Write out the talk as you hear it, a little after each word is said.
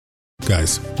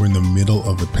Guys, we're in the middle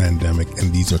of a pandemic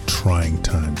and these are trying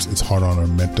times. It's hard on our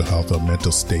mental health, our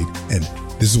mental state. And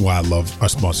this is why I love our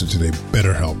sponsor today,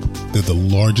 BetterHelp. They're the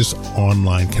largest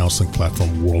online counseling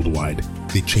platform worldwide.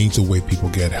 They change the way people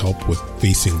get help with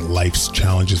facing life's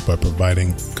challenges by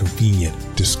providing convenient,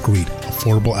 discreet,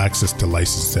 affordable access to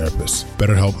licensed therapists.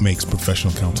 BetterHelp makes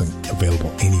professional counseling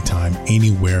available anytime,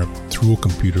 anywhere, through a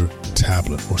computer,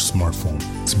 tablet, or smartphone.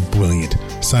 It's brilliant.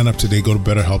 Sign up today. Go to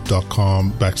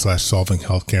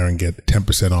betterhelp.com/solvinghealthcare and get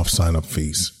 10% off sign-up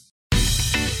fees.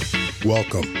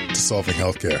 Welcome to Solving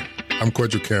Healthcare. I'm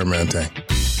Kwadwo Kyeremanteng.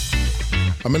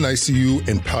 I'm an ICU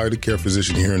and palliative care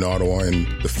physician here in Ottawa and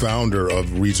the founder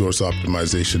of Resource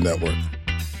Optimization Network.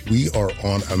 We are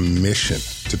on a mission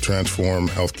to transform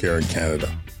healthcare in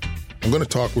Canada. I'm going to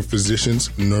talk with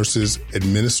physicians, nurses,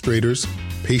 administrators,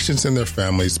 patients and their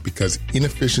families because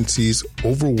inefficiencies,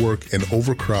 overwork, and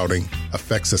overcrowding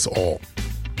affects us all.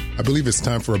 I believe it's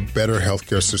time for a better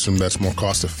healthcare system that's more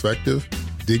cost-effective,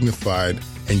 dignified,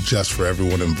 and just for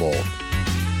everyone involved.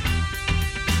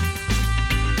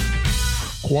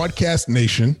 Quadcast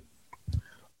Nation,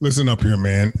 listen up here,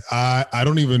 man. I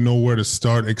don't even know where to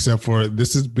start except for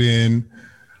this has been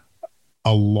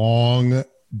a long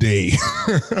day.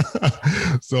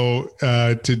 So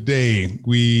today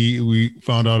we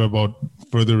found out about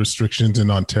further restrictions in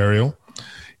Ontario,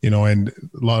 and a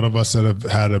lot of us that have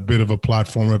had a bit of a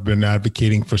platform have been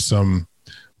advocating for some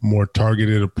more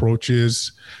targeted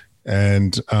approaches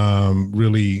and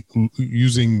really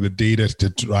using the data to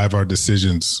drive our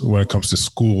decisions when it comes to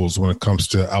schools, when it comes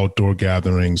to outdoor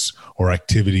gatherings or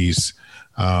activities,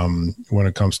 when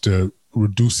it comes to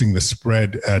reducing the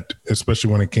spread especially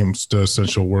when it comes to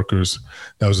essential workers.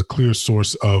 That was a clear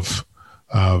source of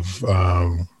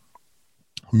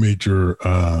major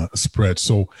spread.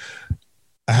 So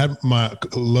I had my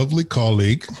lovely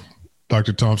colleague,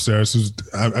 Dr. Tom Saris,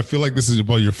 I feel like this is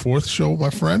about your fourth show, my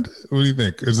friend. What do you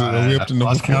think? Are we up to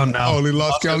number count now? Oh,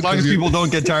 lost count. As long as people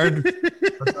don't get tired.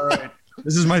 That's all right.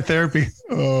 This is my therapy.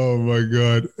 Oh my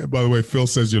God. By the way, Phil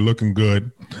says you're looking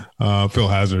good. Phil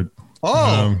Hazard.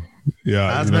 Oh,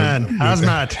 yeah.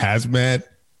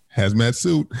 Hazmat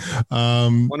suit.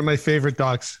 One of my favorite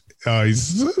docs.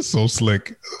 He's so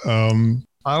slick.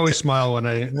 I always smile when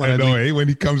I know, when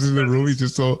he comes in the room, he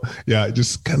just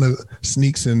just kind of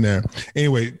sneaks in there.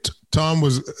 Anyway, Tom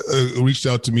was reached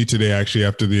out to me today, actually,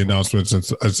 after the announcements, and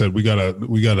I said, we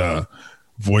gotta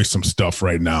voice some stuff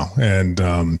right now. And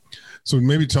so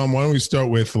maybe, Tom, why don't we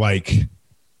start with what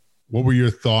were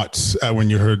your thoughts when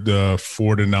you heard the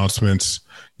Ford announcements,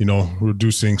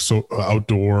 reducing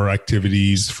outdoor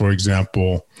activities, for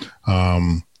example?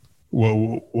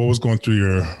 What was going through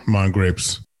your mind,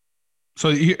 Grapes? So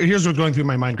here's what's going through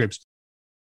my mind, Grapes.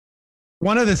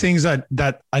 One of the things that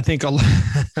I think a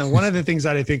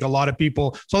lot of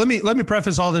people. So let me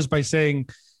preface all this by saying,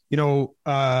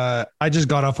 I just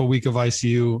got off a week of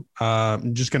ICU.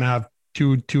 I'm just gonna have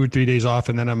two or 3 days off,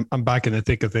 and then I'm back in the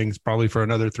thick of things probably for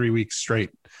another 3 weeks straight.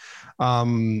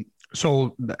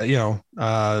 So,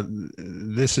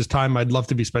 this is time I'd love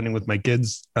to be spending with my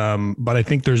kids. But I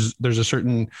think there's a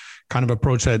certain kind of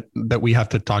approach that we have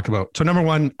to talk about. So number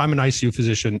one, I'm an ICU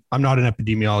physician. I'm not an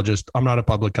epidemiologist. I'm not a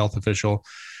public health official,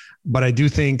 but I do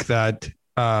think that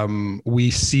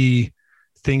we see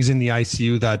things in the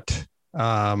ICU that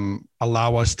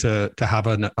allow us to have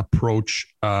an approach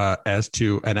as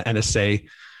to and a say.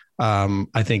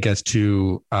 I think as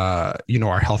to, our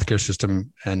healthcare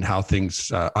system and how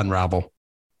things unravel.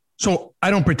 So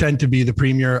I don't pretend to be the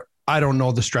premier. I don't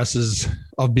know the stresses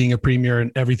of being a premier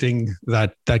and everything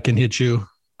that can hit you.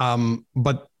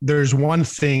 But there's one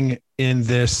thing in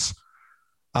this,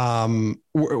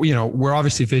 we're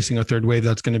obviously facing a third wave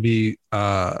that's going to be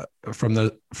from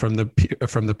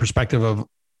the perspective of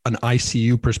an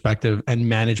ICU perspective, and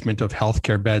management of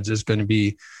healthcare beds is going to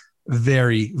be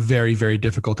very, very, very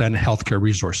difficult, and healthcare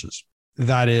resources.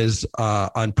 That is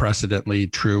unprecedentedly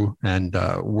true. And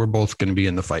we're both going to be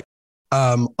in the fight.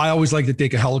 I always like to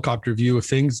take a helicopter view of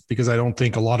things because I don't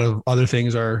think a lot of other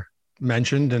things are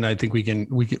mentioned. And I think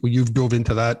you've dove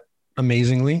into that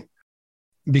amazingly,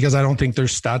 because I don't think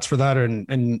there's stats for that.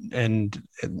 And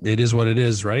it is what it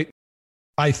is, right?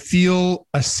 I feel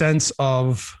a sense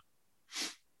of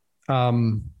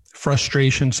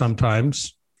frustration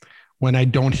sometimes when I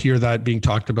don't hear that being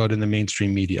talked about in the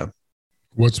mainstream media.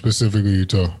 What specifically you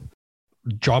talk?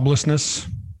 Joblessness,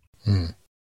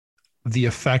 the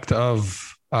effect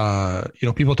of,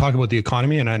 people talk about the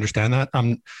economy, and I understand that.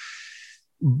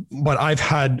 But I've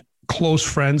had close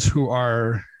friends who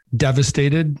are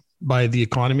devastated by the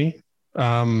economy.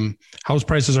 House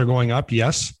prices are going up.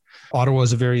 Yes. Ottawa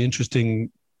is a very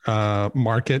interesting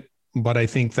market, but I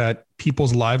think that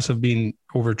people's lives have been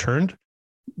overturned.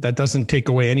 That doesn't take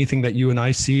away anything that you and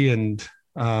I see. And,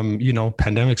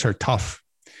 pandemics are tough.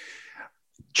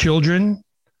 Children,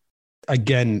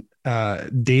 again,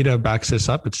 data backs this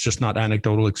up. It's just not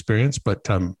anecdotal experience, but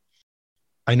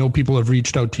I know people have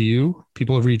reached out to you.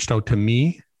 People have reached out to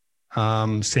me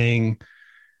saying,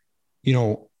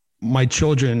 my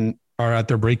children are at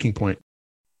their breaking point.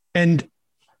 And,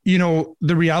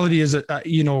 the reality is that,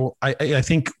 I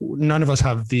think none of us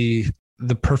have the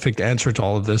perfect answer to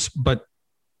all of this, but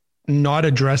not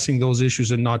addressing those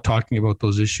issues and not talking about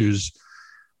those issues,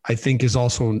 I think is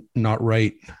also not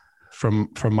right from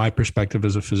my perspective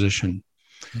as a physician.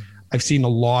 Mm-hmm. I've seen a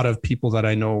lot of people that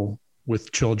I know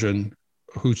with children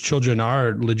whose children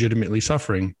are legitimately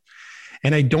suffering.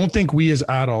 And I don't think we as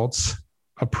adults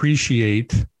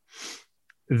appreciate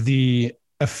the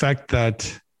effect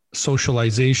that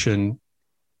socialization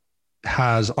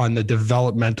has on the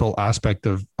developmental aspect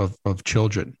of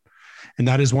children. And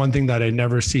that is one thing that I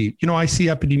never see. I see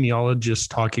epidemiologists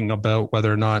talking about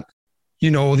whether or not,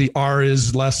 the R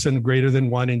is less than greater than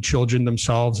 1 in children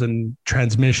themselves and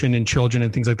transmission in children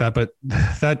and things like that. But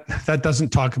that doesn't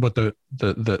talk about the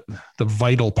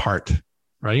vital part,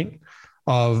 right?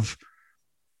 Of,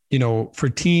 for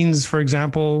teens, for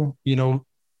example,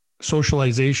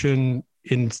 socialization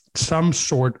in some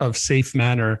sort of safe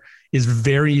manner is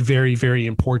very, very, very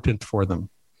important for them.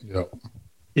 Yeah.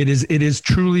 It is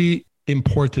truly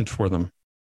important for them.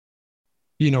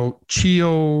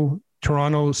 CHEO,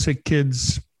 Toronto Sick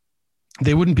Kids,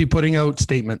 they wouldn't be putting out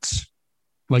statements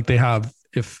like they have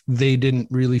if they didn't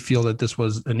really feel that this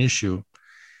was an issue.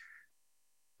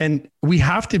 And we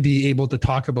have to be able to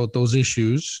talk about those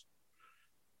issues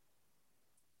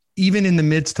even in the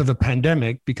midst of a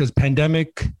pandemic, because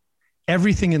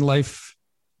everything in life,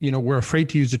 we're afraid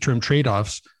to use the term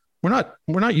trade-offs. We're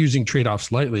not using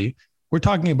trade-offs lightly. We're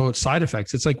talking about side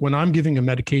effects. It's like when I'm giving a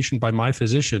medication by my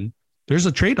physician, there's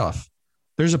a trade-off.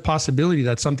 There's a possibility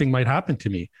that something might happen to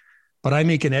me, but I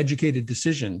make an educated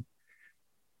decision.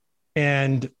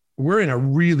 And we're in a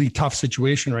really tough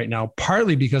situation right now,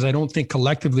 partly because I don't think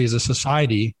collectively as a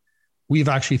society, we've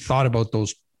actually thought about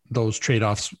those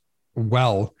trade-offs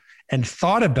well and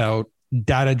thought about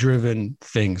data-driven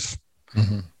things.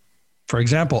 Mm-hmm. For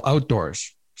example,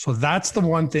 outdoors. So that's the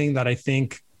one thing that I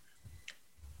think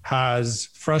has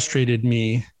frustrated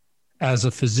me as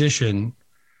a physician.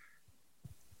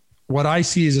 What I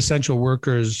see is essential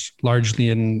workers largely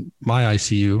in my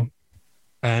ICU,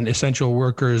 and essential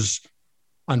workers,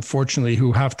 unfortunately,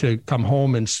 who have to come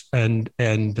home and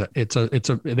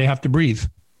they have to breathe,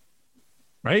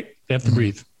 right? They have to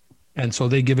breathe. And so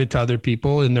they give it to other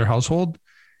people in their household,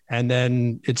 and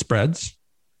then it spreads.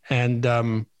 And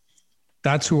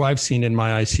that's who I've seen in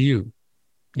my ICU,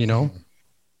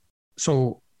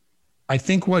 So I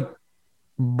think what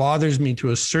bothers me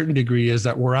to a certain degree is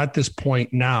that we're at this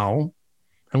point now,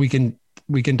 and we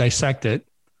can dissect it,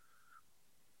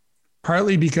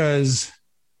 partly because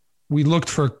we looked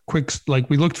for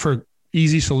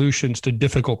easy solutions to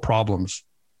difficult problems.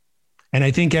 And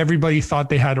I think everybody thought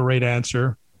they had a right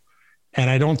answer. And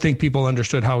I don't think people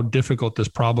understood how difficult this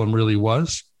problem really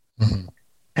was. Mm-hmm.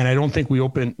 And I don't think we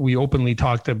openly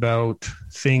talked about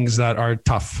things that are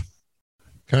tough.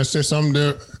 Can I say something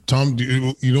there, Tom?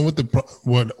 Do you know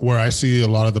where I see a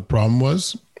lot of the problem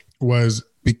was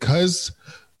because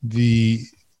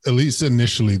at least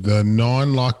initially, the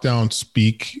non-lockdown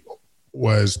speak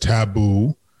was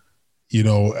taboo.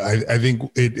 I think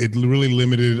it really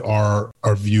limited our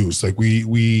views. Like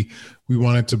we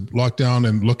wanted to lock down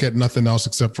and look at nothing else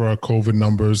except for our COVID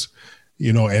numbers,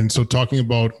 and so talking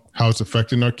about how it's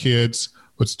affecting our kids,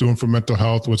 what's doing for mental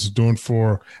health, what's doing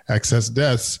for excess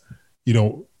deaths,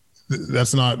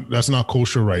 that's not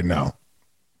kosher right now.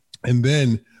 And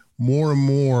then more and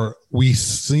more, we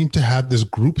seem to have this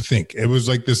groupthink. It was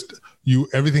like this,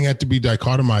 everything had to be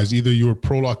dichotomized. Either you were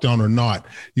pro lockdown or not.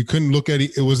 You couldn't look at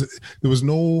it. There was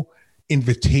no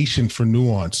invitation for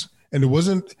nuance. And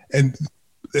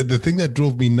the thing that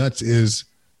drove me nuts is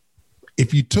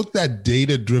if you took that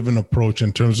data-driven approach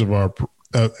in terms of our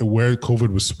where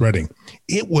COVID was spreading,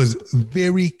 it was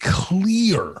very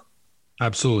clear.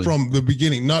 Absolutely. From the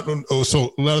beginning,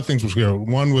 so a lot of things were clear.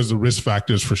 One was the risk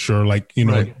factors for sure, like,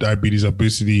 right. Diabetes,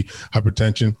 obesity,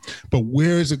 hypertension, but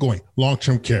where is it going?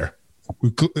 Long-term care.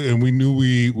 We knew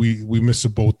we missed a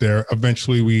boat there.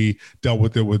 Eventually we dealt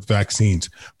with it with vaccines,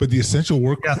 but the essential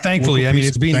work. Yeah. Thankfully. I mean,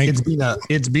 it's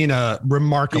been a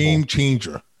remarkable game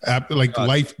changer,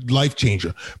 life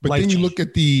changer. But then you look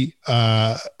at the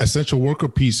essential worker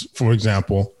piece, for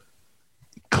example,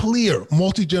 clear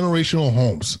multi-generational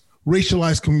homes,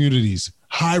 racialized communities,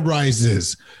 high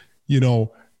rises,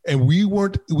 And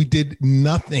we did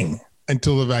nothing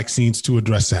until the vaccines to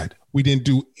address that. We didn't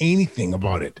do anything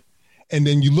about it. And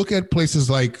then you look at places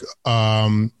like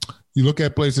Toronto,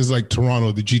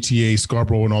 the GTA,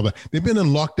 Scarborough, and all that. They've been in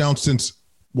lockdown since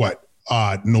what?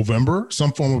 November,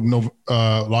 some form of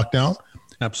lockdown.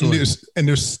 Absolutely. And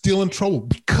they're still in trouble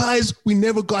because we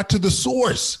never got to the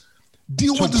source.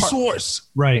 Deal with the source.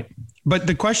 Right. But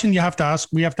the question we have to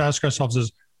ask ourselves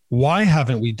is, why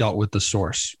haven't we dealt with the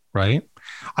source? Right.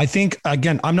 I think,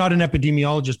 again, I'm not an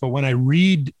epidemiologist, but when I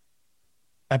read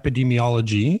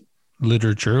epidemiology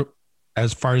literature,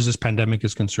 as far as this pandemic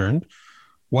is concerned,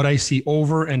 what I see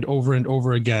over and over and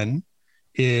over again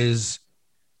is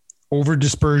over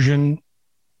dispersion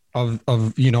of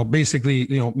basically,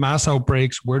 mass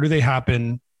outbreaks. Where do they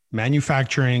happen?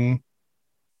 Manufacturing,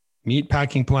 meat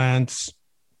packing plants,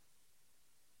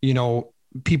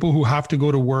 people who have to go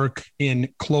to work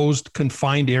in closed,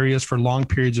 confined areas for long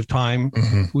periods of time,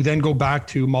 who then go back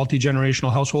to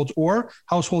multi-generational households or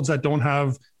households that don't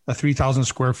have a 3,000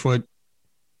 square foot,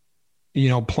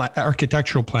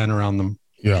 architectural plan around them.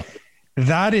 Yeah.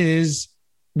 That is,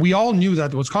 we all knew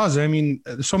that was causing. I mean,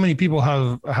 so many people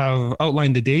have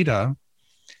outlined the data.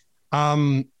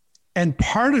 And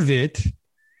part of it,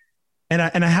 and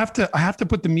I have to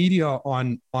put the media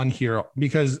on here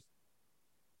because,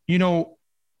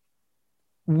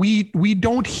 we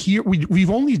don't hear, we've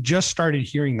only just started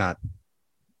hearing that.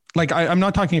 Like I'm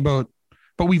not talking about,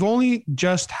 but we've only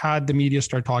just had the media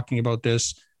start talking about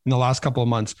this in the last couple of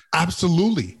months.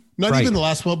 Absolutely. Not even the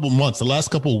last couple of months, the last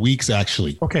couple of weeks,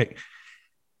 actually. Okay.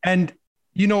 And,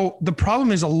 the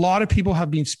problem is a lot of people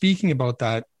have been speaking about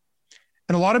that.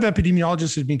 And a lot of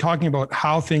epidemiologists have been talking about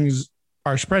how things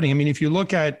are spreading. I mean, if you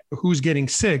look at who's getting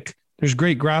sick, there's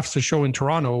great graphs to show in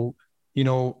Toronto,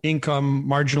 income,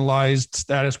 marginalized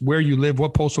status, where you live,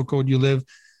 what postal code you live.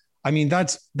 I mean,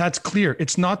 that's clear.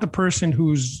 It's not the person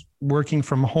who's working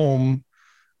from home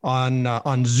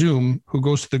on Zoom who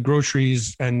goes to the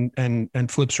groceries and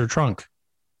flips her trunk.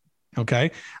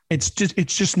 Okay. It's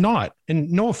just not,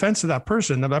 and no offense to that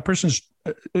person. That person's,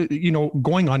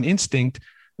 going on instinct,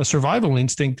 a survival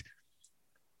instinct.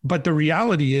 But the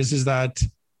reality is that's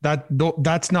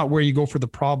not where you go for the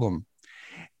problem.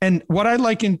 And what I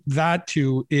liken that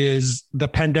to is the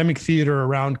pandemic theater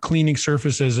around cleaning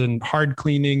surfaces and hard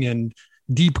cleaning and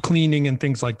deep cleaning and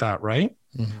things like that. Right.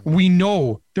 Mm-hmm. We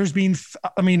know there's been,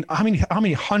 how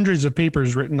many hundreds of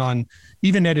papers written on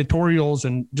even editorials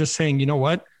and just saying, you know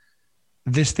what,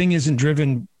 this thing isn't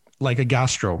driven like a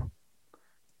gastro.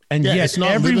 And yet it's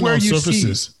not everywhere you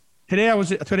surfaces. See,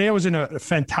 today I was in a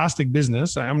fantastic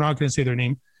business. I'm not going to say their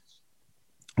name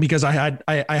because I had,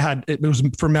 it was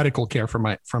for medical care for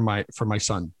my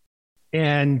son,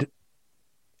 and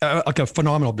like a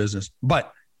phenomenal business,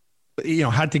 but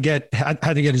had to get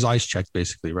his eyes checked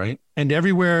basically. Right. And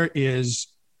everywhere is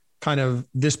kind of,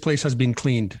 this place has been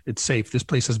cleaned. It's safe. This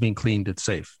place has been cleaned. It's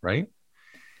safe. Right.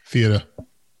 Theater.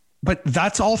 But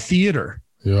that's all theater.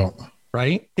 Yeah.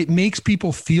 Right. It makes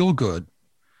people feel good,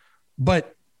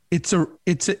 but it's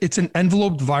an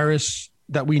enveloped virus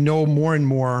that we know more and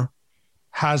more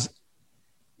has,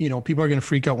 people are going to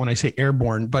freak out when I say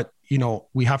airborne, but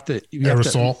we have to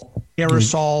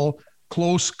aerosol,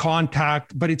 close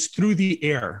contact, but it's through the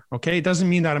air. Okay. It doesn't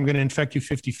mean that I'm going to infect you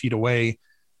 50 feet away,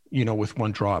 with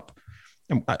one drop.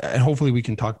 And hopefully we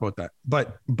can talk about that.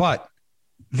 But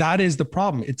that is the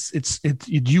problem. It's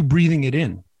you breathing it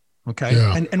in. Okay.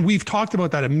 Yeah. And we've talked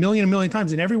about that a million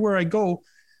times. And everywhere I go,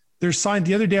 there's signs.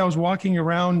 The other day I was walking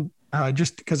around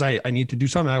just because I need to do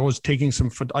something. I was taking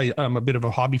I'm a bit of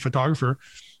a hobby photographer,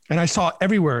 and I saw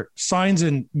everywhere signs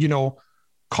in,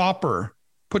 copper,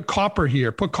 put copper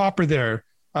here, put copper there.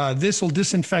 This will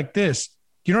disinfect this.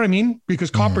 You know what I mean?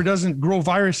 Because copper doesn't grow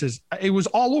viruses. It was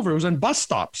all over. It was on bus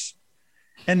stops.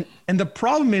 And the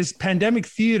problem is pandemic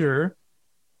theater,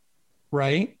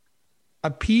 right,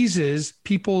 appeases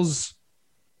people's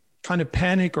kind of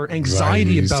panic or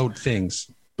anxiety about things.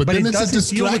 But it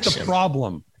doesn't deal with the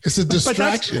problem. It's a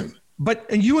distraction. But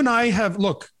you and I have,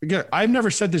 look, again, I've never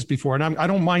said this before, and I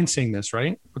don't mind saying this,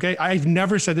 right? Okay. I've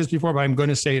never said this before, but I'm going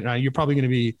to say it now. You're going to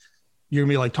be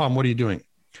like, Tom, what are you doing?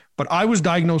 But I was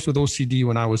diagnosed with OCD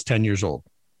when I was 10 years old.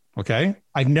 Okay.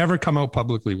 I've never come out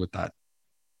publicly with that.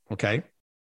 Okay.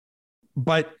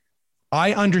 But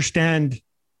I understand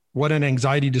what an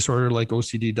anxiety disorder like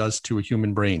OCD does to a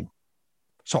human brain.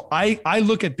 So I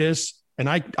look at this and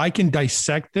I can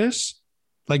dissect this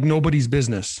like nobody's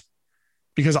business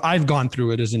because I've gone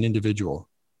through it as an individual,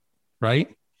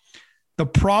 right? The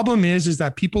problem is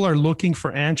that people are looking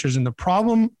for answers. And the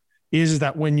problem is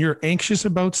that when you're anxious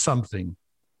about something,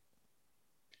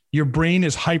 your brain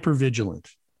is hypervigilant.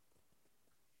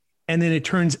 And then it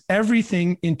turns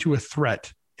everything into a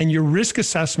threat. And your risk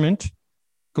assessment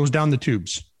goes down the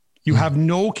tubes. You have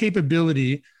no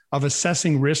capability of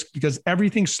assessing risk because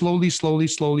everything slowly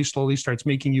starts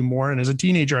making you more. And as a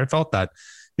teenager, I felt that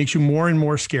makes you more and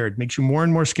more scared,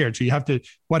 So you have to,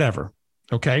 whatever.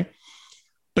 Okay.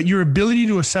 But your ability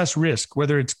to assess risk,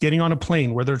 whether it's getting on a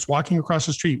plane, whether it's walking across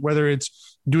the street, whether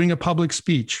it's doing a public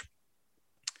speech,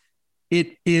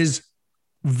 it is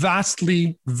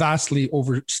vastly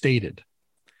overstated.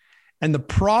 And the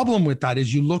problem with that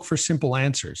is you look for simple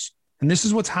answers. And this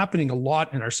is what's happening a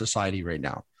lot in our society right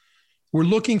now. We're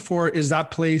looking for, has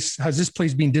this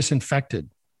place been disinfected?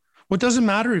 Well, it doesn't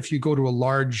matter if you go to a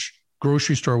large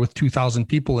grocery store with 2,000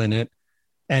 people in it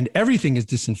and everything is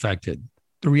disinfected.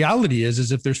 The reality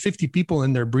is if there's 50 people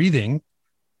in there breathing,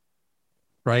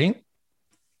 right?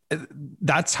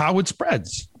 That's how it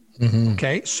spreads. Mm-hmm.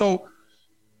 Okay. So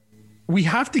we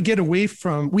have to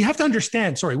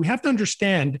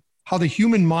understand how the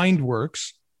human mind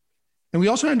works. And we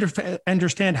also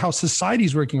understand how society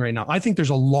is working right now. I think there's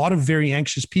a lot of very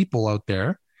anxious people out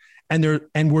there and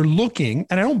we're looking,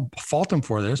 and I don't fault them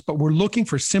for this, but we're looking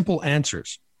for simple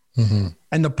answers. Mm-hmm.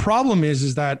 And the problem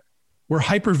is that we're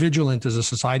hypervigilant as a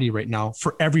society right now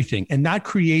for everything. And that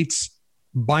creates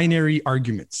binary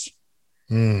arguments.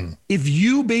 Mm. If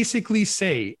you basically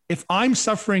say, if I'm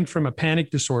suffering from a panic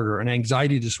disorder, an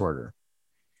anxiety disorder,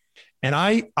 and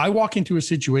I walk into a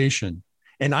situation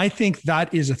and I think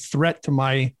that is a threat to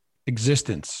my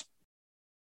existence,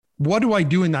 what do I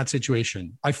do in that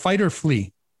situation? I fight or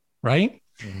flee, right?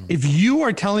 Mm. If you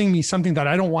are telling me something that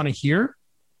I don't want to hear,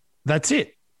 that's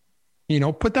it.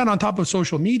 Put that on top of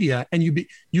social media and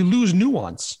you lose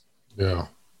nuance. Yeah.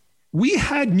 We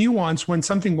had nuance when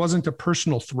something wasn't a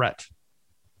personal threat.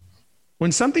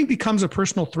 When something becomes a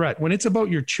personal threat, when it's about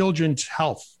your children's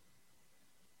health,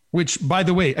 which, by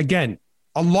the way, again,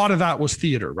 a lot of that was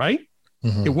theater, right?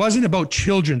 Mm-hmm. It wasn't about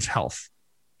children's health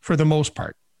for the most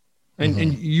part. And, mm-hmm.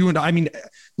 and you and I mean,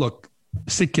 look,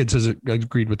 Sick Kids has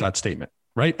agreed with that statement,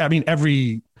 right? I mean,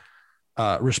 every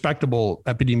respectable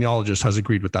epidemiologist has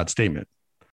agreed with that statement.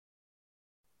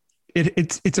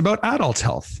 It's about adults'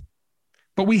 health,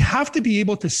 but we have to be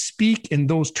able to speak in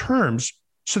those terms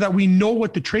so that we know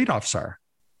what the trade-offs are.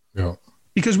 Yeah.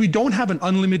 Because we don't have an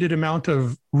unlimited amount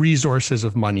of resources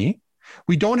of money.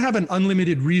 We don't have an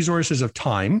unlimited resources of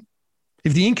time.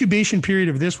 If the incubation period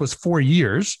of this was 4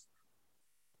 years,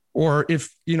 or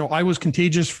if, I was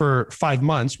contagious for 5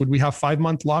 months, would we have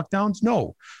 5-month lockdowns?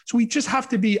 No. So we just have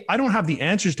to I don't have the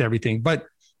answers to everything, but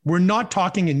we're not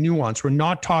talking in nuance. We're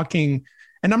not talking,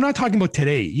 and I'm not talking about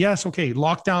today. Yes. Okay.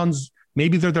 Lockdowns,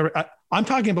 maybe I'm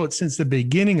talking about since the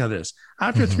beginning of this.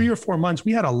 After mm-hmm. 3 or 4 months,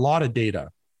 we had a lot of data,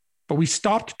 but we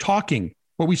stopped talking.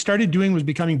 What we started doing was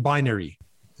becoming binary.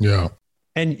 Yeah.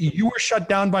 And you were shut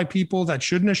down by people that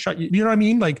shouldn't have shut you. You know what I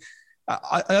mean? Like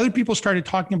other people started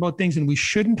talking about things and we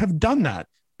shouldn't have done that.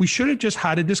 We should have just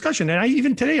had a discussion. And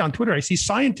even today on Twitter, I see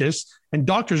scientists and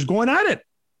doctors going at it.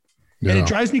 Yeah. And it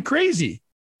drives me crazy.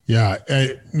 Yeah.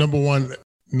 Number one,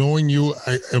 knowing you,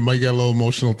 I might get a little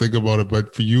emotional thinking about it,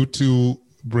 but for you to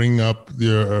bring up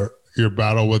your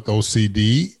battle with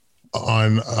OCD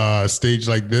on a stage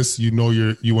like this,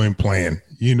 you ain't playing.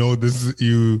 This is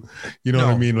you know no.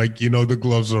 What I mean? Like, the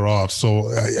gloves are off. So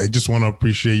I just want to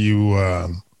appreciate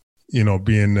you,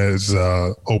 being as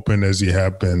open as you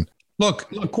have been.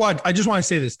 Look, Quad, I just want to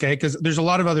say this, okay? Because there's a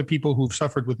lot of other people who've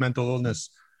suffered with mental illness.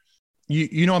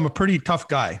 I'm a pretty tough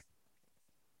guy.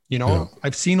 Yeah.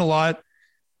 I've seen a lot.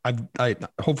 I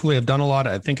hopefully I've done a lot.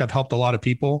 I think I've helped a lot of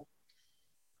people.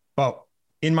 But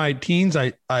in my teens,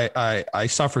 I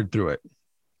suffered through it.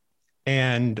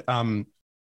 And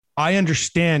I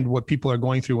understand what people are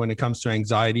going through when it comes to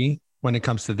anxiety, when it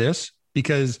comes to this,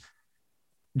 because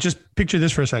just picture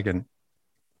this for a second.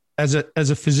 As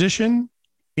a physician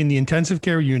in the intensive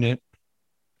care unit,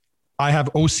 I have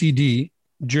OCD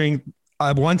during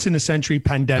a once in a century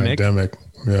pandemic.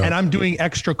 Yeah. And I'm doing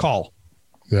extra call.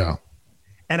 Yeah.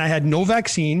 And I had no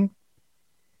vaccine.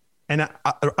 And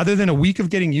other than a week of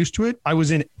getting used to it, I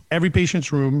was in every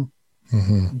patient's room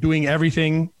mm-hmm. doing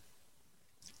everything.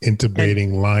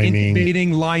 Intubating, lining,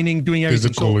 doing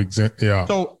everything. Physical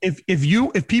So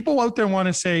if people out there want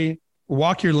to say,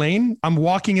 walk your lane, I'm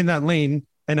walking in that lane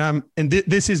and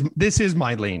this is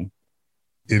my lane.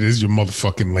 It is your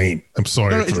motherfucking lane. I'm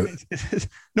sorry for it.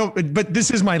 No, but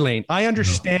this is my lane. I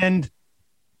understand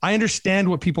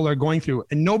what people are going through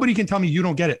and nobody can tell me you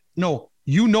don't get it. No,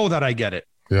 you know that I get it.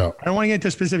 Yeah. I don't want to get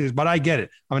into specifics, but I get it.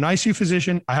 I'm an ICU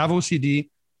physician. I have OCD.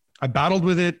 I battled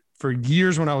with it for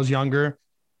years when I was younger.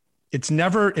 It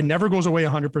never goes away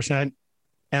 100%.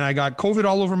 And I got COVID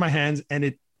all over my hands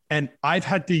and And I've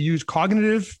had to use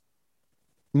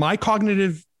my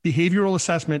cognitive behavioral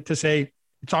assessment to say,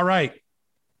 it's all right.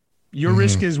 Your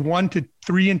risk is 1 to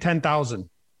 3 in 10,000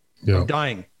 of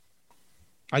dying.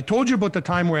 I told you about the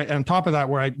time where, on top of that,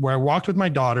 where I walked with my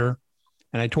daughter,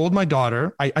 and I told my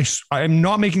daughter, I'm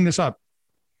not making this up.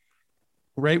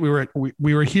 Right?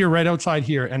 We were here, right outside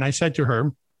here. And I said to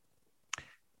her,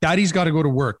 Daddy's got to go to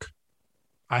work.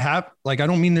 I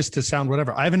don't mean this to sound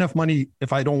whatever. I have enough money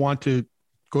if I don't want to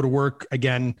go to work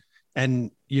again,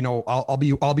 and I'll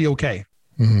be okay.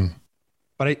 Mm-hmm.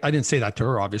 But I didn't say that to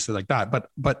her, obviously, like that.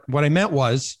 But what I meant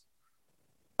was,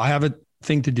 I have a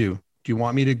thing to do. Do you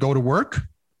want me to go to work?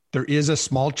 There is a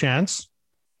small chance,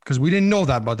 because we didn't know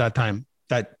that about that time,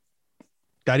 that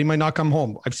Daddy might not come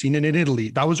home. I've seen it in Italy.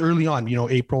 That was early on,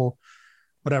 April,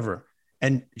 whatever.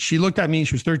 And she looked at me.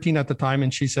 She was 13 at the time,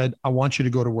 and she said, I want you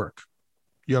to go to work.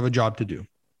 You have a job to do.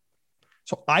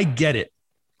 So I get it.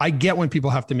 I get when people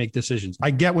have to make decisions.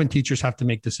 I get when teachers have to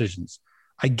make decisions.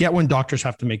 I get when doctors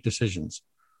have to make decisions.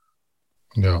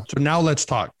 Yeah. So now let's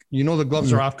talk. The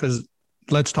gloves are off, because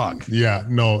let's talk. Yeah,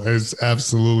 no, it's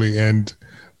absolutely. And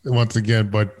once again,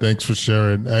 but thanks for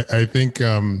sharing. I think,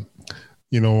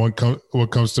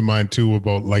 what comes to mind too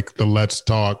about like the let's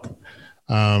talk,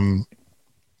 we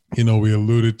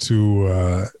alluded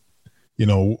to,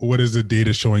 what is the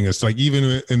data showing us? Like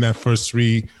even in that first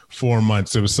 3-4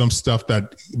 months, there was some stuff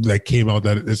that came out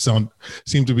that it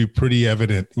seemed to be pretty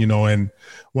evident, and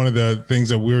one of the things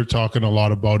that we're talking a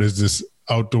lot about is this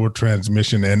outdoor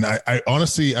transmission. And I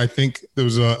honestly, I think there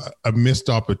was a missed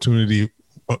opportunity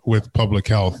with public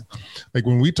health. Like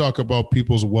when we talk about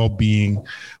people's well-being,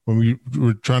 when we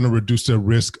were trying to reduce the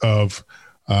risk of,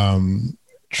 getting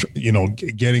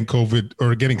COVID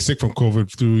or getting sick from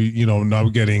COVID through,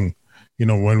 not getting,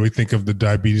 when we think of the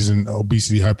diabetes and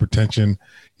obesity, hypertension,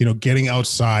 getting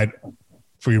outside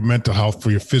for your mental health,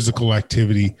 for your physical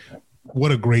activity.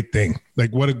 What a great thing.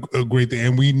 Like what a great thing.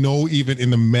 And we know even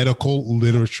in the medical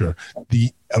literature,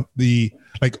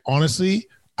 honestly,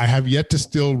 I have yet to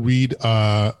still read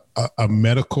a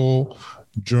medical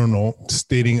journal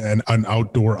stating an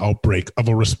outdoor outbreak of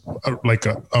of sure.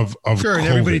 COVID. And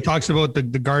everybody talks about the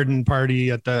garden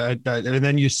party and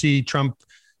then you see Trump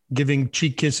giving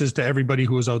cheek kisses to everybody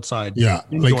who was outside. Yeah.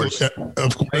 Indoors.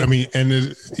 Of course. I mean,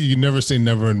 and you never say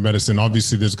never in medicine.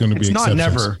 Obviously there's going to be exceptions. It's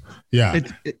not never. Yeah.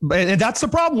 And that's the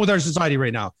problem with our society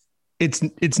right now. It's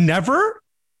never,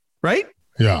 right?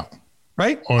 Yeah.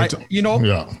 Right.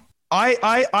 Yeah.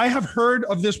 I have heard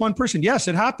of this one person. Yes,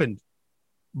 it happened,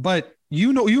 but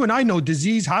you and I know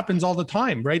disease happens all the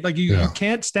time, right? Like you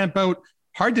can't stamp out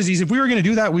heart disease. If we were going to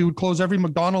do that, we would close every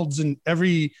McDonald's and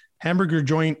every hamburger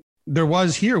joint there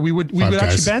was here. We would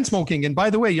actually ban smoking. And by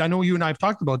the way, I know you and I have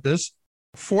talked about this.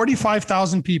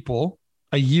 45,000 people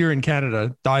a year in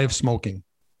Canada die of smoking.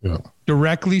 Yeah.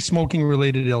 Directly smoking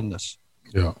related illness.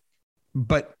 Yeah.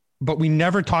 But we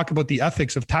never talk about the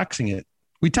ethics of taxing it.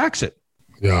 We tax it.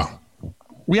 Yeah.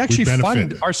 We actually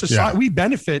fund our society. Yeah. We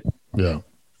benefit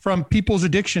from people's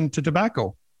addiction to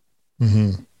tobacco.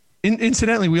 Mm-hmm.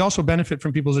 Incidentally, we also benefit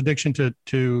from people's addiction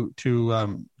to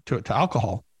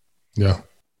alcohol. Yeah.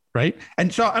 Right.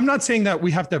 And so I'm not saying that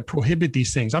we have to prohibit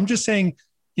these things. I'm just saying,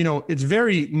 it's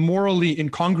very morally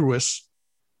incongruous,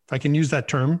 if I can use that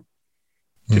term,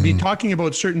 to be talking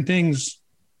about certain things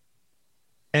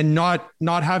and not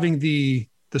having the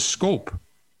scope.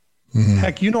 Mm-hmm.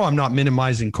 Heck, I'm not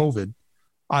minimizing COVID.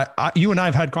 You and I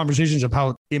have had conversations of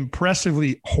how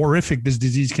impressively horrific this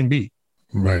disease can be.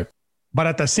 Right. But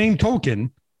at the same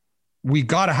token, we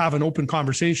got to have an open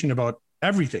conversation about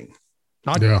everything,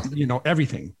 not,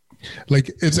 everything. Like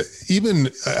it's even,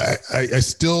 I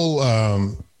still,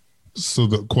 so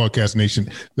the Quadcast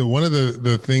Nation, one of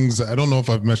the things, I don't know if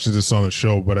I've mentioned this on the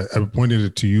show, but I pointed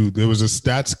it to you. There was a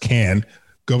StatsCan,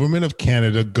 Government of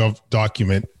Canada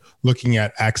document looking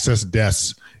at access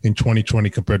deaths in 2020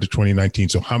 compared to 2019.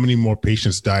 So how many more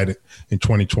patients died in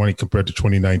 2020 compared to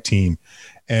 2019?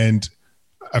 And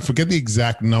I forget the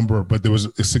exact number, but there was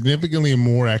significantly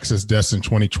more access deaths in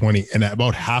 2020. And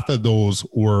about half of those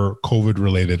were COVID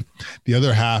related. The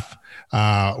other half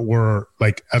were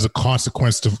like as a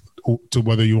consequence to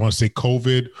whether you want to say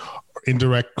COVID or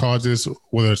indirect causes,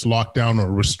 whether it's lockdown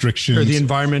or restrictions. Or the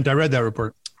environment. I read that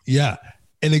report. Yeah.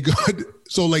 And it got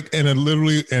so like, and it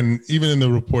literally, and even in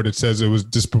the report, it says it was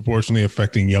disproportionately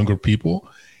affecting younger people.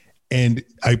 And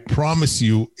I promise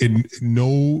you, in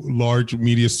no large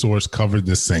media source covered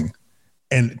this thing.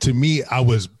 And to me,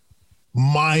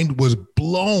 mind was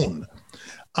blown.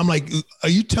 I'm like, are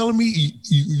you telling me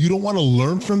you don't want to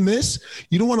learn from this?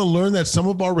 You don't want to learn that some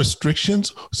of our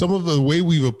restrictions, some of the way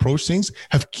we've approached things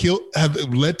have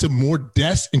led to more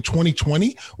deaths in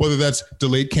 2020, whether that's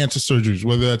delayed cancer surgeries,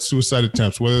 whether that's suicide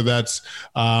attempts, whether that's,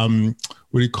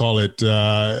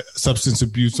 substance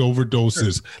abuse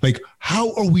overdoses. Sure. Like,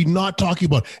 how are we not talking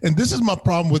about? And this is my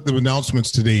problem with the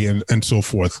announcements today and so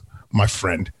forth, my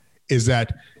friend, is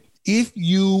that if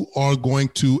you are going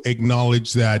to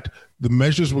acknowledge that the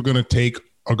measures we're going to take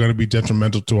are going to be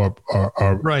detrimental to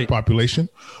our right. population,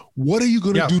 what are you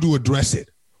going to do to address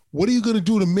it? What are you going to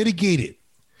do to mitigate it?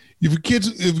 If your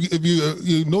kids, if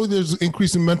you know there's an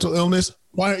increase in mental illness,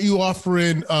 why aren't you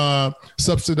offering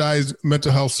subsidized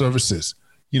mental health services?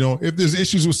 You know, if there's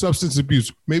issues with substance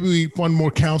abuse, maybe we fund more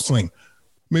counseling.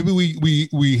 Maybe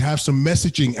we have some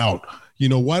messaging out. You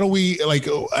know, why don't we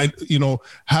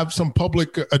have some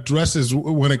public addresses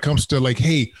when it comes to like,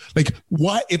 hey, like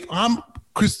why, if I'm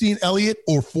Christine Elliott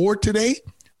or Ford today,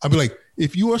 I'd be like,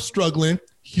 if you are struggling,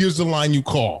 here's the line you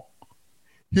call.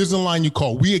 Here's the line you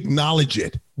call. We acknowledge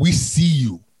it. We see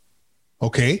you.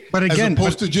 Okay. But again, as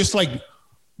opposed to just like,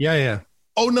 yeah.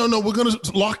 Oh, no, we're going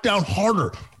to lock down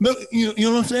harder. No, you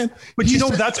know what I'm saying? But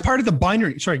that's part of the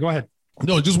binary. Sorry, go ahead.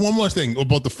 No, just one more thing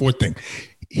about the Ford thing.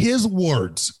 His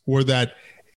words were that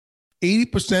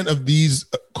 80% of these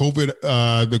COVID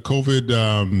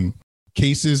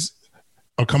cases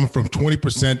are coming from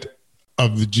 20%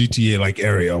 of the GTA like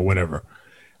area or whatever.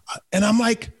 And I'm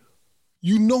like,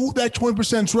 you know that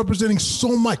 20% is representing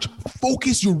so much.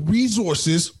 Focus your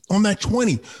resources on that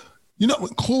 20. You know,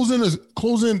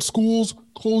 closing schools,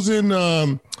 closing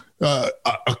a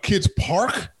kid's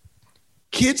park.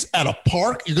 Kids at a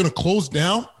park, you're going to close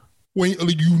down when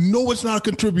you know it's not a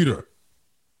contributor.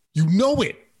 You know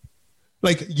it.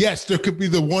 Like, yes, there could be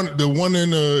the one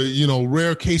in a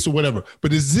rare case or whatever.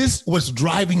 But is this what's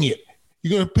driving it?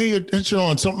 You're going to pay attention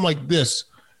on something like this,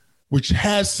 which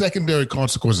has secondary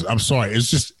consequences. I'm sorry.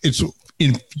 It's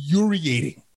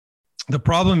infuriating. The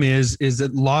problem is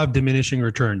that law of diminishing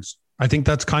returns. I think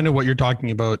that's kind of what you're talking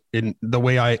about in the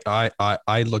way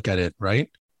I look at it, right?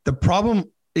 The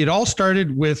problem, it all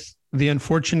started with the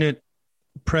unfortunate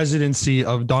presidency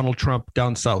of Donald Trump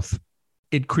down south.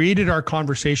 It created our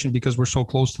conversation, because we're so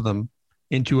close to them,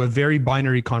 into a very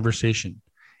binary conversation.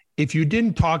 If you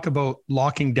didn't talk about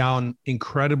locking down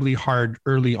incredibly hard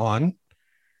early on,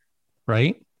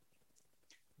 right,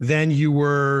 then you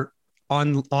were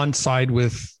on side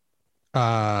with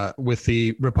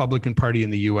the Republican Party in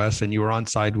the US, and you were on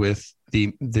side with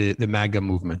the MAGA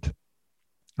movement.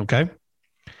 Okay.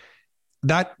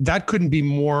 That couldn't be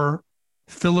more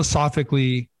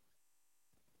philosophically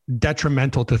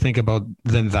detrimental to think about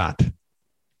than that.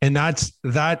 And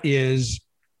that is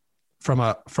from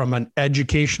an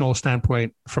educational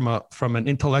standpoint, from an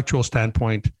intellectual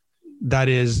standpoint, that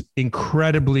is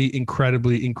incredibly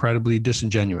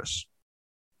disingenuous,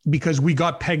 because we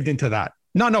got pegged into that.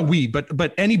 Not we,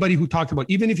 but anybody who talked about,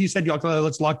 even if you said,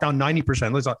 let's lock down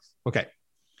 90%, okay.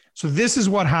 So this is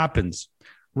what happens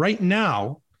right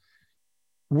now.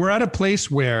 We're at a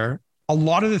place where a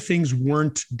lot of the things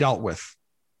weren't dealt with.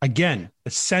 Again,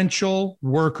 essential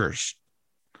workers,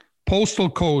 postal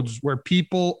codes where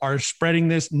people are spreading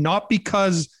this, not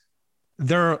because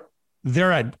they're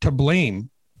to blame,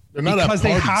 because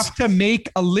they have to make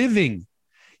a living.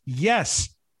 Yes.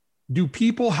 Do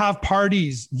people have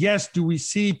parties? Yes. Do we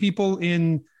see people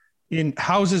in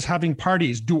houses having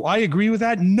parties? Do I agree with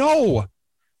that? No.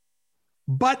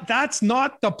 But that's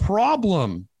not the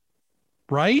problem,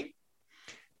 right?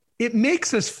 It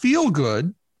makes us feel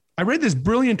good. I read this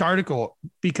brilliant article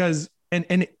because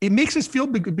it makes us feel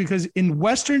good because in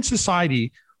Western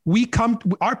society, my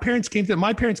parents came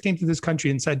to this country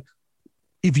and said,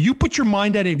 if you put your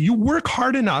mind at it, if you work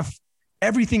hard enough,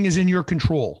 everything is in your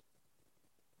control.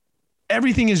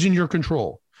 Everything is in your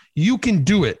control. You can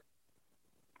do it.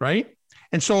 Right.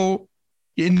 And so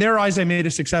in their eyes, I made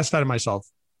a success out of myself.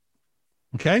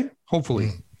 Okay.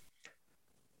 Hopefully.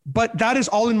 But that is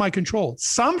all in my control.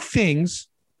 Some things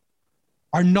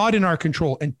are not in our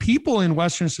control. And people in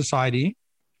Western society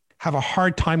have a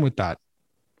hard time with that.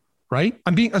 Right.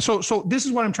 So this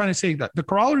is what I'm trying to say. That the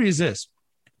corollary is this: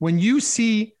 when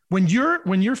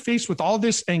you're faced with all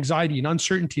this anxiety and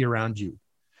uncertainty around you,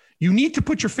 you need to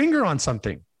put your finger on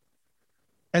something.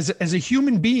 As a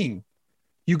human being,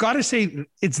 you got to say,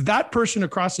 it's that person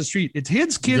across the street. It's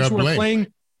his kids who are playing.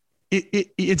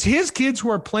 It's his kids who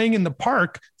are playing in the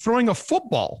park, throwing a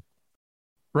football.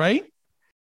 Right.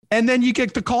 And then you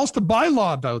get the calls to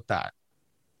bylaw about that.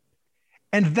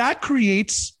 And that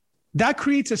creates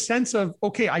a sense of,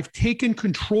 okay, I've taken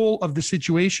control of the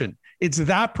situation. It's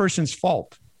that person's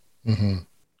fault. Mm-hmm.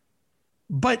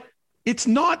 But it's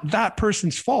not that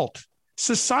person's fault.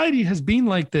 Society has been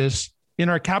like this in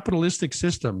our capitalistic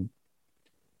system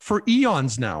for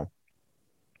eons now.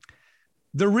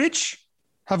 The rich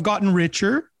have gotten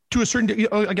richer to a certain degree.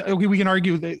 Okay, we can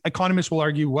argue, the economists will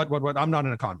argue what. I'm not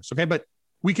an economist, okay? But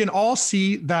we can all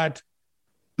see that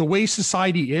the way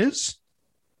society is,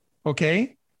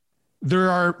 okay, there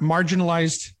are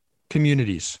marginalized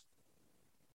communities.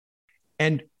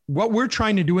 And what we're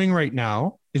trying to doing right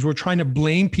now is we're trying to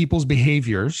blame people's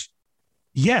behaviors.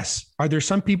 Yes, are there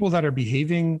some people that are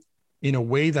behaving in a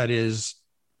way that is,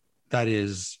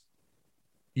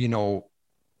 you know,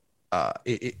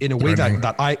 in a way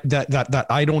that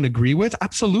I don't agree with?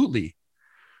 Absolutely.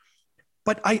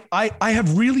 But I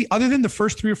have really, other than the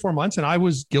first 3 or 4 months, and I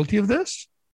was guilty of this,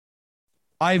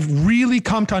 I've really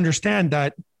come to understand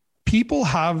that people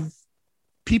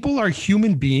are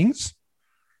human beings.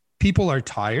 People are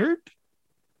tired,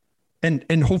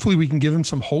 and hopefully we can give them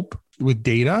some hope with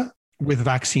data, with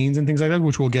vaccines and things like that,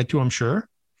 which we'll get to, I'm sure.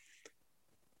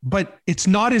 But it's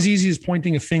not as easy as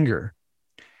pointing a finger.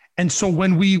 And so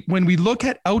when we look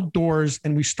at outdoors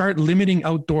and we start limiting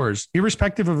outdoors,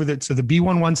 irrespective of it's the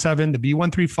B117, the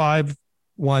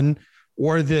B1351,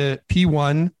 or the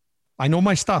P1, I know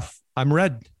my stuff. I'm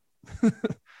red.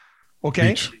 Okay.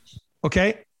 Beach.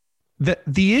 Okay.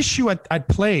 The issue at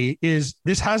play is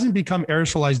this hasn't become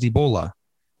aerosolized Ebola.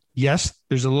 Yes,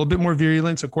 there's a little bit more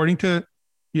virulence according to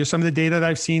some of the data that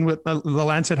I've seen. With the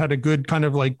Lancet had a good kind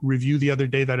of like review the other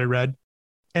day that I read.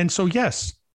 And so,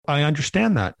 yes, I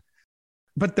understand that.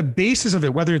 But the basis of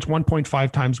it, whether it's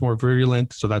 1.5 times more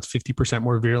virulent, so that's 50%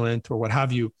 more virulent or what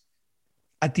have you,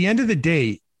 at the end of the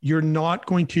day, you're not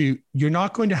going to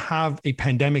have a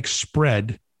pandemic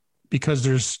spread because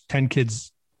there's 10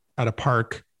 kids at a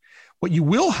park. What you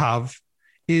will have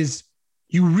is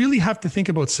you really have to think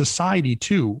about society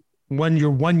too when you're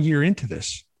 1 year into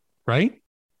this, right?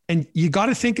 And you got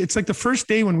to think, it's like the first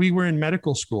day when we were in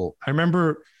medical school. I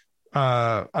remember,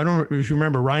 I don't know if you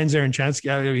remember Ryan Zaranchansky.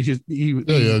 The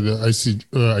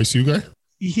ICU guy.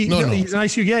 He's an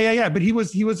ICU. Yeah. But he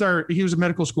was a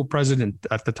medical school president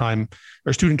at the time,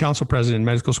 or student council president in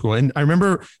medical school. And I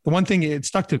remember the one thing it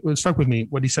stuck with me,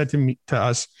 what he said to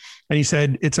us, and he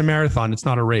said, "It's a marathon. It's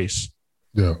not a race."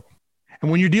 Yeah. And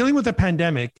when you're dealing with a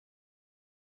pandemic,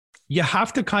 you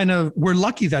have to we're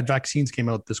lucky that vaccines came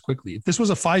out this quickly. If this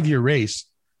was a 5-year race,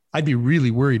 I'd be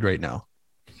really worried right now.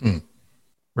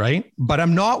 Right. But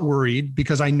I'm not worried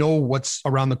because I know what's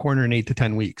around the corner in 8 to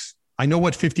 10 weeks. I know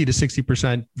what 50 to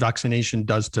 60% vaccination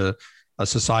does to a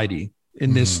society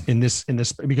in this,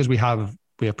 because we have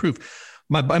proof.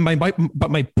 But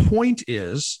my point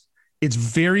is, it's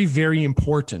very, very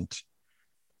important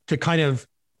to kind of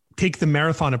take the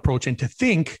marathon approach and to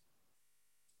think,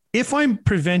 if I'm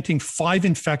preventing 5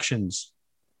 infections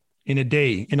in a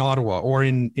day in Ottawa or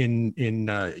in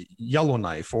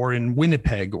Yellowknife or in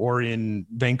Winnipeg or in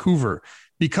Vancouver,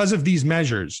 because of these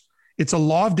measures, it's a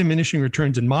law of diminishing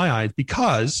returns in my eyes,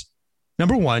 because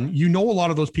number one, a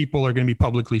lot of those people are going to be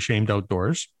publicly shamed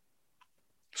outdoors.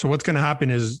 So what's going to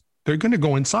happen is they're going to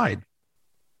go inside.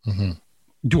 Mm-hmm.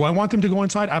 Do I want them to go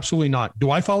inside? Absolutely not.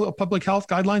 Do I follow public health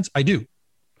guidelines? I do.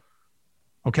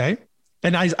 Okay.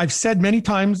 And I've said many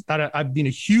times that I've been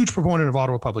a huge proponent of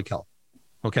Ottawa public health.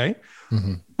 Okay.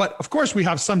 Mm-hmm. But of course we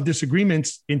have some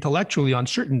disagreements intellectually on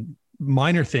certain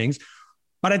minor things,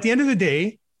 but at the end of the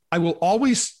day, I will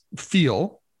always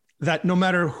feel that no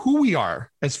matter who we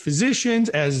are as physicians,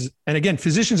 and again,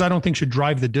 physicians, I don't think should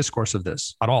drive the discourse of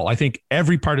this at all. I think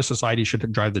every part of society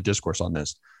should drive the discourse on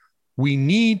this. We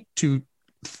need to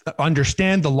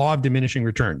understand the law of diminishing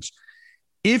returns.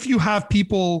 If you have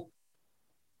people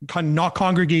not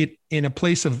congregate in a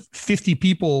place of 50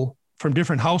 people from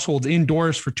different households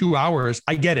indoors for 2 hours,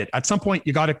 I get it. At some point,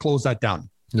 you got to close that down.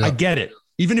 Yeah. I get it.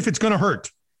 Even if it's going to hurt,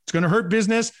 it's going to hurt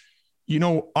business.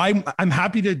 I'm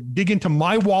happy to dig into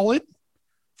my wallet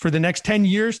for the next 10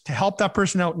 years to help that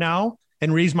person out now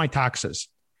and raise my taxes.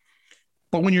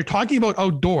 But when you're talking about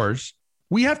outdoors,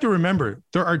 we have to remember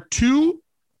there are 2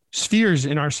 spheres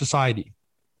in our society,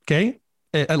 okay?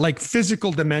 Like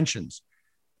physical dimensions.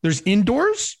 There's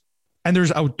indoors and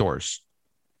there's outdoors.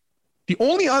 The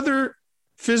only other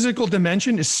physical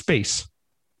dimension is space,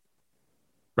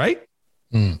 right?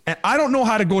 And I don't know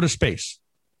how to go to space.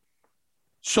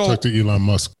 So talk to Elon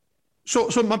Musk.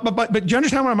 But do you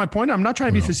understand what my point? I'm not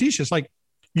trying to be facetious. Like,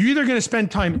 you're either going to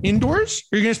spend time indoors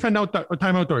or you're going to spend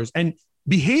time outdoors. And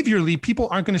behaviorally, people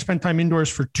aren't going to spend time indoors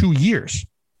for 2 years.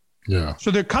 Yeah. So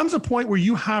there comes a point where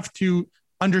you have to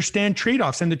understand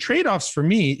trade-offs. And the trade-offs for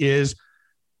me is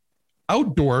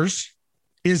outdoors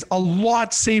is a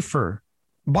lot safer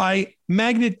by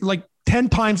like 10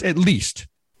 times at least.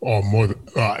 or more than,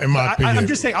 in my opinion. I'm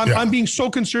just saying, I'm being so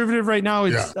conservative right now.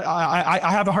 It's I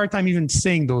have a hard time even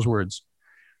saying those words.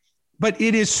 But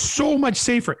it is so much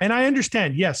safer. And I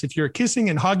understand, yes, if you're kissing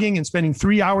and hugging and spending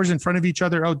 3 hours in front of each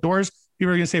other outdoors,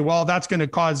 people are going to say, well, that's going to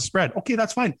cause spread. Okay,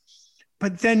 that's fine.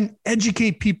 But then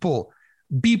educate people,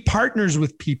 be partners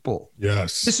with people.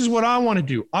 Yes. This is what I want to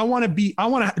do. I want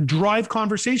to drive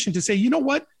conversation to say, you know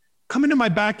what? Come into my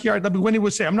backyard. Like Wendy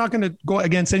would say, I'm not going to go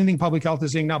against anything public health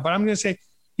is saying now, but I'm going to say,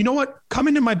 you know what? Come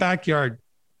into my backyard.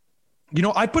 You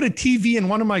know, I put a TV in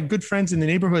one of my good friends in the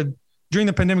neighborhood during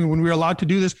the pandemic when we were allowed to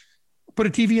do this. Put a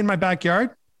TV in my backyard.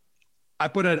 I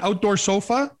put an outdoor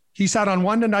sofa. He sat on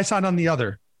one and I sat on the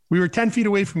other. We were 10 feet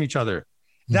away from each other.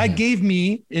 That gave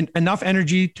me enough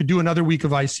energy to do another week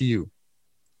of ICU.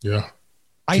 Yeah.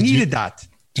 I needed that.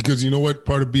 Because you know what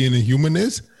part of being a human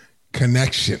is?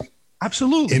 Connection.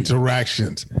 Absolutely.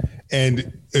 Interactions.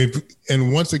 And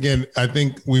once again, I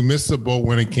think we missed the boat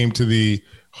when it came to the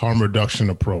harm reduction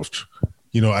approach.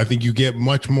 You know, I think you get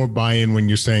much more buy-in when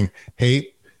you're saying,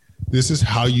 hey, this is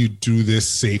how you do this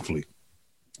safely.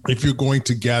 If you're going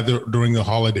to gather during the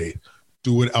holiday,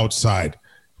 do it outside.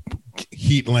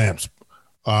 Heat lamps,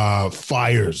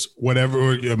 fires,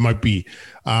 whatever it might be.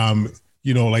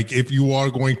 You know, like if you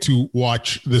are going to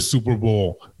watch the Super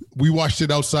Bowl, we watched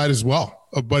it outside as well.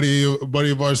 A buddy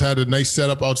of ours had a nice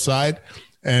setup outside,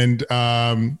 and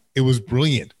it was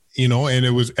brilliant. You know, and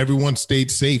it was everyone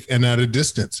stayed safe and at a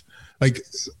distance. Like,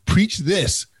 preach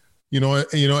this. You know,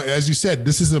 as you said,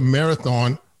 this is a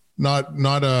marathon, not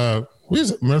a, what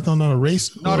is it? Marathon, not a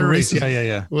race? Not a race.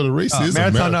 Yeah. Well, a race is marathon,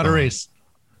 a marathon, not a race.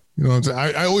 You know what I'm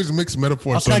saying? I always mix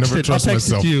metaphors, so I never trust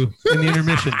myself. I'll text it to you in the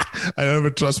intermission. I never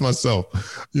trust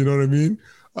myself. You know what I mean?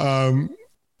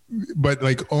 But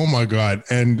like, oh my God.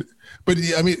 But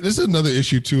I mean, this is another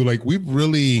issue too. Like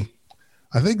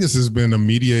I think this has been a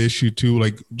media issue too.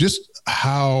 Like just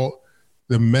how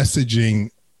the messaging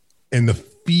and the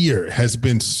fear has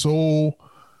been so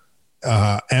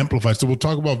amplified. So we'll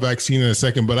talk about vaccine in a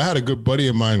second, but I had a good buddy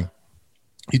of mine.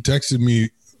 He texted me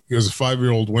because a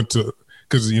 5-year-old went to,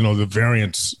 because, you know, the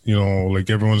variants, you know, like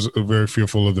everyone's very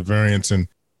fearful of the variants. And,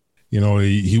 you know,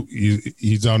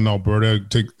 he's out in Alberta,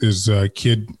 took the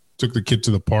kid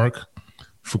to the park,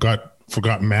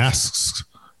 forgot masks,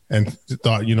 and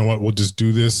thought, you know what, we'll just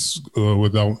do this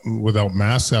without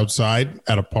masks outside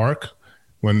at a park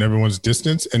when everyone's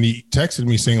distanced. And he texted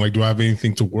me saying, like, do I have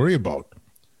anything to worry about?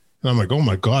 And I'm like, oh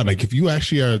my God, like if you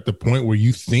actually are at the point where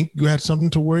you think you had something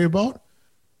to worry about,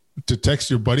 to text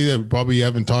your buddy that probably you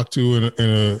haven't talked to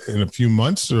in a few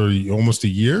months or almost a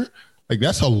year, like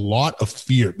that's a lot of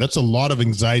fear. That's a lot of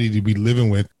anxiety to be living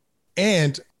with.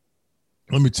 And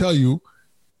let me tell you,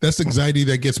 that's anxiety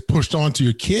that gets pushed onto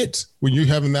your kids when you're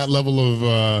having that level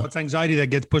of. It's anxiety that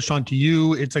gets pushed onto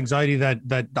you. It's anxiety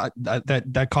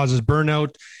that causes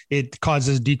burnout. It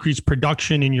causes decreased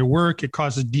production in your work. It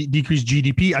causes decreased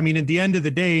GDP. I mean, at the end of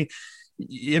the day,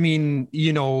 I mean,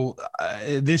 you know,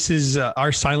 this is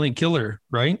our silent killer,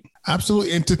 right?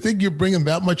 Absolutely. And to think you're bringing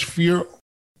that much fear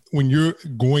when you're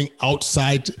going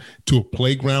outside to a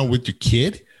playground with your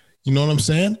kid, you know what I'm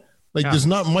saying? Like there's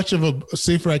not much of a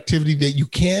safer activity that you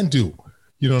can do.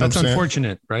 You know what I'm saying? That's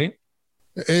unfortunate, right?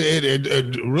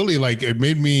 It really, like, it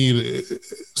made me.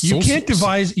 You can't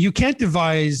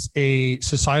devise a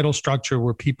societal structure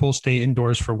where people stay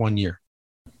indoors for 1 year.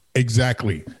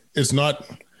 Exactly. It's not.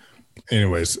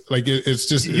 Anyways, like it's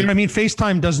just, you know what I mean?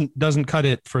 FaceTime doesn't cut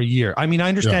it for a year. I mean, I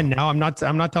understand now. I'm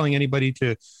not telling anybody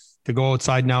to go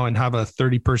outside now and have a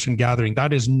 30-person gathering.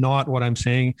 That is not what I'm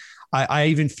saying. I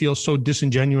even feel so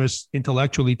disingenuous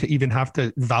intellectually to even have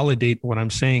to validate what I'm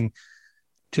saying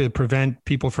to prevent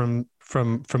people from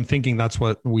thinking that's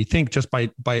what we think, just by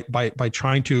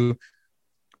trying to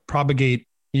propagate,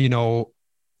 you know,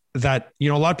 that, you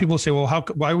know, a lot of people say, well,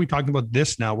 why are we talking about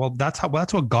this now? Well, that's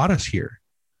what got us here.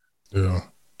 Yeah.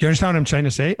 Do you understand what I'm trying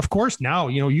to say? Of course, now,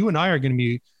 you know, you and I are going to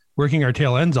be working our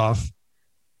tail ends off.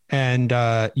 And,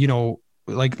 you know,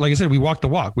 like I said, we walked the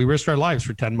walk. We risked our lives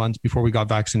for 10 months before we got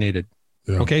vaccinated.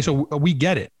 Yeah. Okay. So we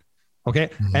get it. Okay.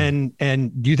 Mm-hmm.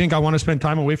 And do you think I want to spend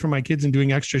time away from my kids and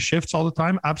doing extra shifts all the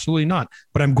time? Absolutely not.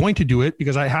 But I'm going to do it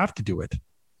because I have to do it.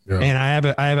 Yeah. And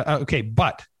I have okay.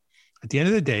 But at the end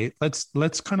of the day,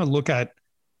 let's kind of look at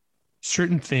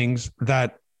certain things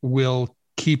that will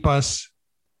keep us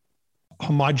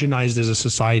homogenized as a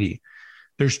society.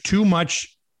 There's too much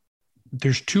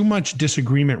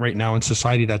disagreement right now in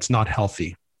society that's not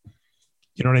healthy.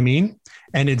 You know what I mean?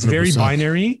 And it's 100%. Very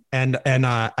binary. And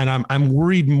I'm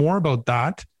worried more about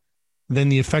that than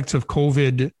the effects of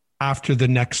COVID after the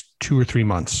next 2 or 3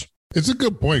 months. It's a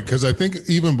good point, because I think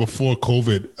even before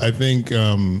COVID, I think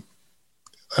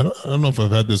I don't know if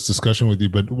I've had this discussion with you,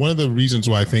 but one of the reasons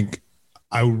why I think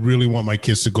I really want my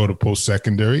kids to go to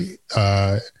post-secondary,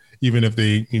 even if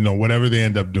they, whatever they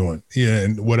end up doing,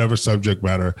 and whatever subject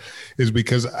matter, is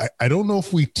because I don't know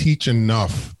if we teach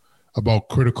enough about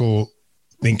critical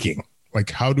thinking, like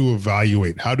how to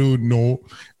evaluate, how to know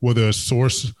whether a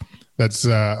source that's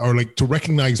or like to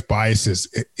recognize biases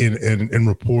in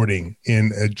reporting,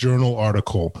 in a journal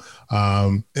article,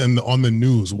 and on the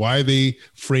news. Why are they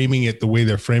framing it the way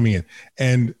they're framing it?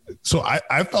 And so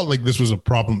I felt like this was a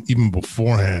problem even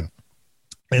beforehand.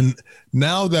 And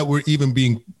now that we're even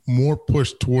being more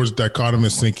pushed towards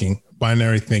dichotomous thinking,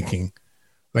 binary thinking,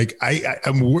 like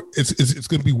it's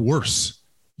going to be worse.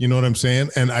 You know what I'm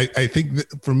saying? And I think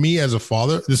that for me as a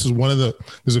father, this is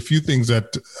there's a few things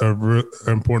that are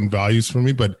important values for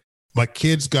me, but my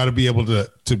kids got to be able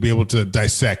to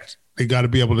dissect. They got to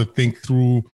be able to think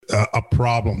through a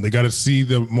problem. They got to see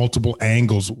the multiple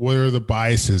angles. Where are the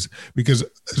biases? Because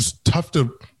it's tough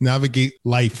to navigate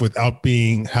life without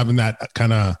having that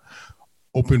kind of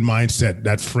open mindset,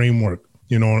 that framework,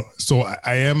 So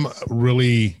I am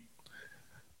really,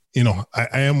 I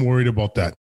am worried about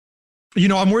that.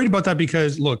 I'm worried about that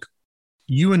because look,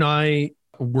 you and I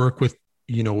work with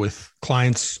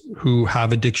clients who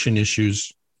have addiction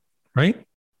issues, right?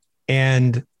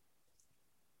 And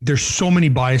there's so many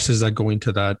biases that go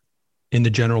into that in the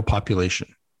general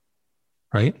population,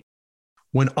 right?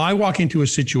 When I walk into a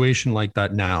situation like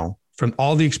that now, from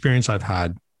all the experience I've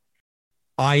had,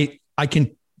 I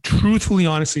can truthfully,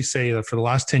 honestly say that for the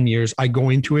last 10 years, I go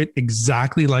into it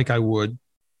exactly like I would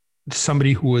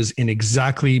somebody who was in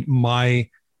exactly my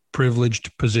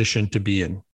privileged position to be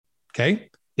in. Okay.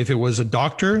 If it was a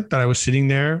doctor that I was sitting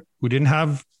there who didn't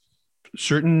have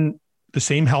the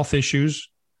same health issues,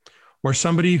 or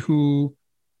somebody who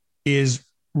is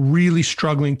really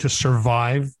struggling to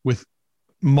survive with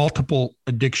multiple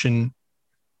addiction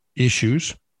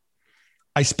issues,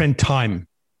 I spend time.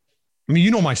 I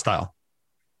mean, my style.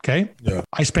 Okay. Yeah.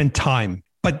 I spend time.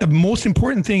 But the most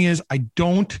important thing is I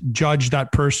don't judge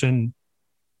that person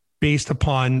based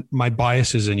upon my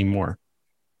biases anymore.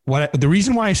 The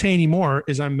reason why I say anymore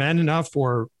is I'm man enough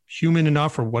or human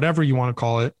enough or whatever you want to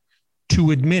call it to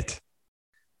admit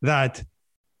that,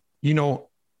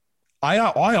 I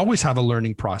always have a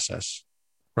learning process,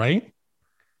 right?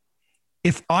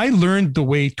 If I learned the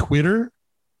way Twitter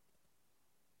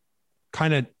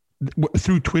kind of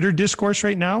through Twitter discourse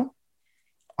right now,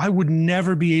 I would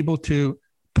never be able to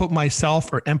put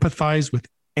myself or empathize with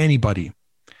anybody.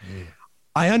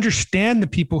 I understand the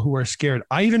people who are scared.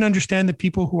 I even understand the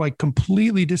people who I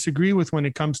completely disagree with when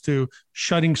it comes to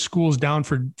shutting schools down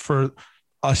for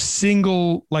a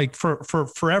single, like for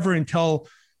forever until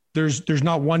there's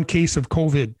not one case of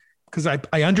COVID, because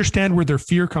I understand where their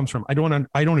fear comes from. I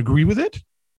don't agree with it.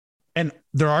 And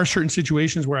there are certain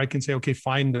situations where I can say, okay,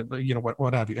 fine,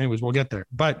 what have you. Anyways, we'll get there.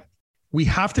 But we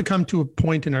have to come to a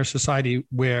point in our society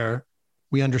where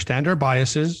we understand our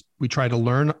biases, we try to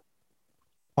learn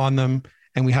on them,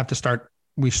 and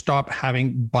we stop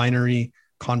having binary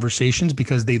conversations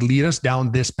because they lead us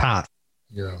down this path.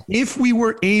 Yeah. If we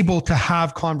were able to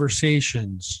have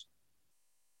conversations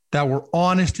that were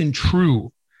honest and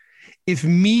true, if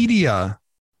media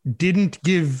didn't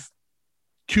give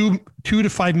 2 to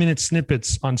 5 minute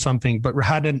snippets on something, but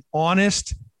had an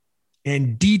honest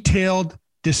and detailed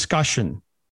discussion,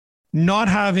 not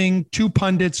having two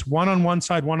pundits, one on one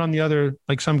side, one on the other,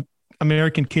 like some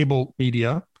American cable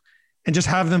media, and just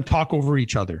have them talk over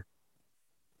each other,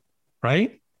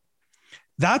 right?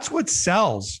 That's what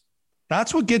sells.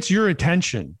 That's what gets your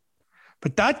attention.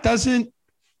 But that doesn't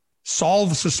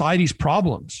solve society's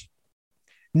problems.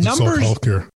 Numbers,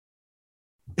 healthcare.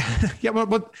 Yeah,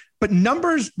 but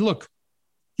numbers. Look,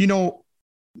 I'll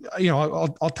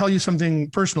tell you something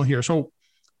personal here. So,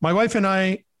 my wife and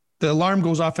I, the alarm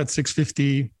goes off at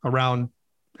 6:50 around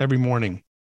every morning.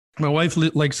 My wife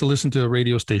likes to listen to a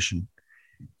radio station,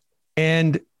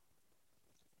 and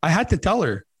I had to tell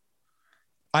her,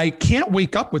 I can't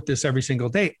wake up with this every single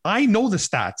day. I know the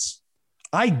stats.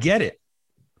 I get it.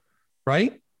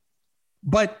 Right?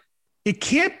 But it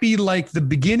can't be like the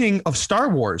beginning of Star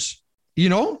Wars,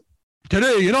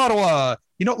 today in Ottawa,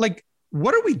 like,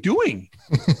 what are we doing?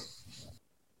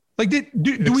 Like,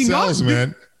 do we sells, not?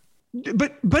 Man.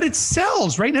 But it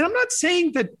sells, right? And I'm not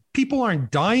saying that people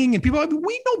aren't dying and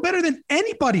we know better than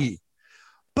anybody,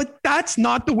 but that's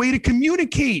not the way to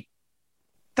communicate.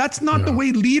 That's not the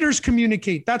way leaders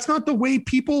communicate. That's not the way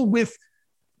people with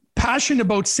passion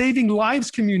about saving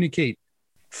lives communicate.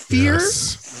 Fear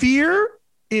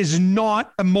is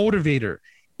not a motivator.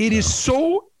 It is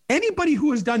so, anybody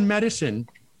who has done medicine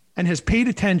and has paid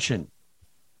attention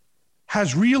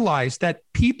has realized that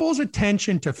people's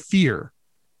attention to fear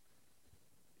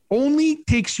only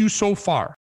takes you so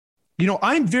far. You know,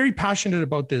 I'm very passionate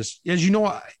about this. As you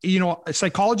know,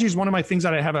 psychology is one of my things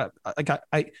that I have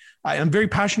I'm very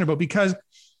passionate about, because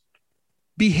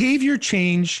behavior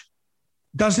change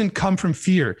doesn't come from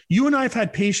fear. You and I have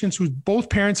had patients whose both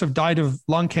parents have died of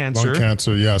lung cancer.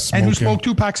 Yes. And who smoke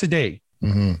 2 packs a day.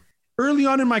 Mm-hmm. Early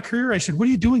on in my career, I said, what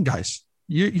are you doing, guys?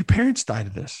 Your parents died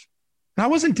of this. And I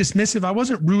wasn't dismissive. I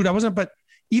wasn't rude. But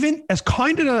even as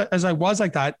kind as I was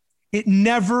like that, it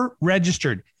never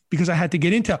registered, because I had to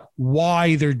get into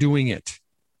why they're doing it.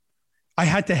 I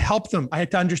had to help them. I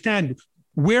had to understand,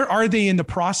 where are they in the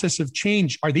process of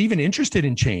change? Are they even interested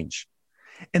in change?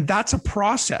 And that's a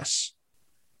process.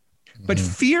 But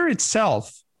fear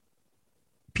itself,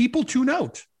 people tune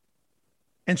out.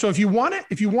 And so if you want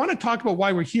to talk about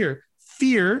why we're here,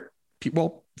 fear,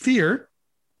 people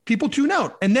tune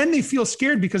out, and then they feel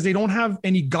scared because they don't have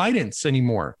any guidance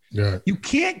anymore. Yeah. You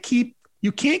can't keep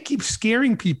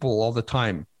scaring people all the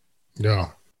time.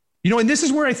 Yeah. You know, and this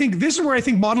is where I think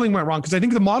modeling went wrong, because I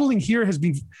think the modeling here has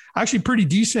been actually pretty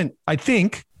decent, I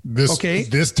think.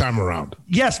 This time around.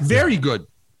 Yes, very good.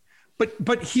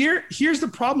 But here's the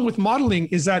problem with modeling,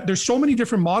 is that there's so many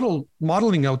different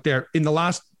modeling out there in the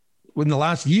last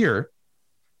year,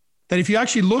 that if you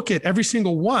actually look at every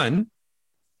single one,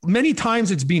 many times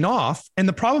it's been off. And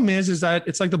the problem is that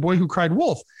it's like the boy who cried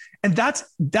wolf. And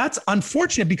that's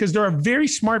unfortunate, because there are very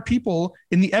smart people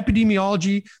in the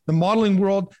epidemiology, the modeling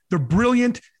world. They're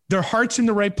brilliant. Their heart's in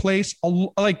the right place.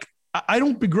 Like, I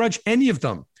don't begrudge any of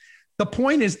them. The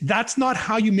point is, that's not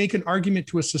how you make an argument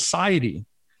to a society.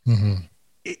 Mm-hmm.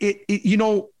 You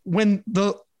know, when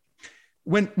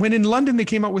in London they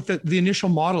came out with the initial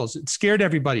models, it scared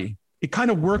everybody. It kind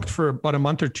of worked for about a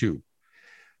month or two,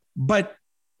 but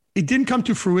it didn't come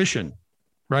to fruition,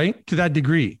 right? To that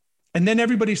degree. And then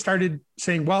everybody started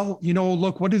saying, well, you know,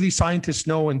 look, what do these scientists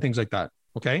know, and things like that.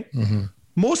 Okay. Mm-hmm.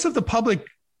 Most of the public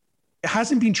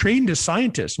hasn't been trained as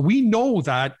scientists. We know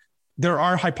that there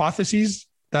are hypotheses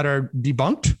that are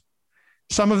debunked.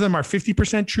 Some of them are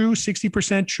 50% true,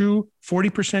 60% true,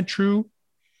 40% true.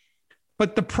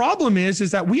 But the problem is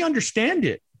that we understand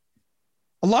it.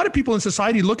 A lot of people in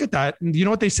society look at that, and you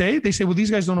know what they say? They say, well, these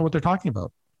guys don't know what they're talking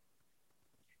about.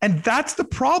 And that's the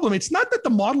problem. It's not that the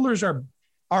modelers are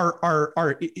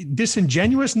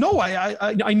disingenuous. No,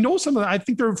 I know some of them. I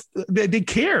think they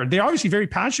care. They're obviously very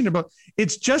passionate about.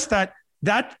 It's just that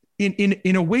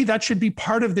in a way that should be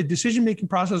part of the decision-making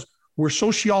process, where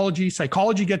sociology,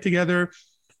 psychology get together,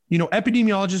 you know,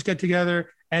 epidemiologists get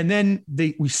together, and then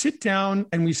we sit down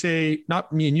and we say,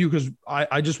 not me and you, because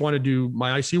I just want to do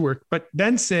my IC work, but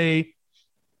then say,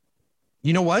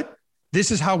 you know what?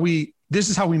 This is how we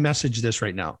message this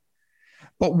right now.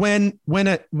 But when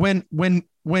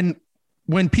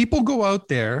people go out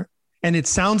there and it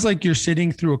sounds like you're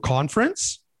sitting through a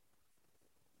conference,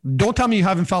 don't tell me you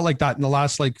haven't felt like that in the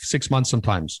last 6 months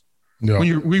sometimes. No. When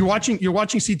you're watching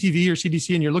CTV or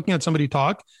CDC and you're looking at somebody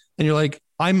talk and you're like,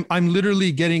 I'm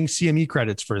literally getting CME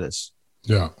credits for this.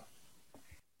 Yeah.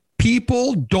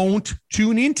 People don't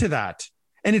tune into that.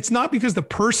 And it's not because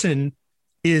that person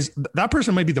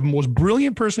might be the most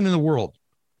brilliant person in the world.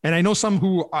 And I know some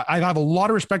who I have a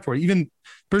lot of respect for, even the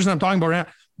person I'm talking about right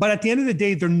now. But at the end of the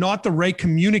day, they're not the right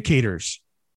communicators.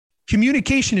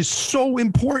 Communication is so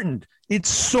important. It's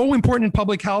so important in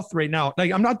public health right now.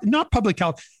 Like, I'm not public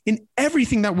health, in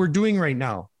everything that we're doing right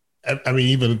now. I mean,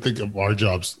 even think of our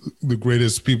jobs. The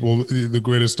greatest people, the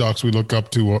greatest docs we look up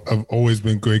to have always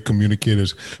been great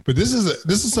communicators. But this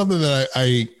is something that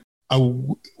I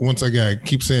once again, I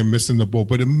keep saying missing the boat.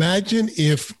 But imagine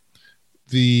if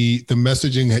the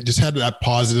messaging had just had that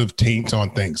positive taint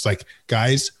on things. Like,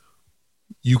 guys,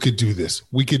 you could do this.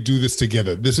 We could do this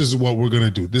together. This is what we're going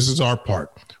to do. This is our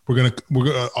part.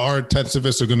 Our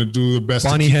intensivists are going to do the best.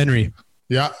 Bonnie Henry.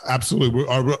 Yeah, absolutely.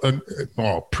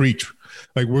 Preach.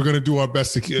 Like, we're going to do our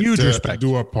best to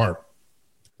do our part.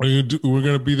 We're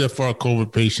going to be there for our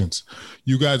COVID patients.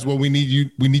 You guys, we need you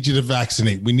to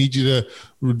vaccinate. We need you to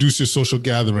reduce your social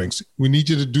gatherings. We need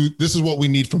you to do, this is what we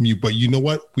need from you. But you know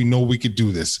what? We know we could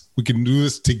do this. We can do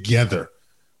this together.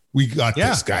 We got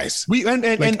this, guys. Imagine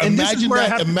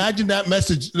that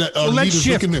message. That let's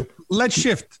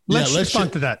shift. Let's shift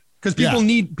onto that, because people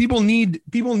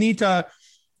need to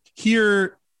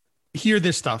hear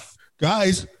this stuff.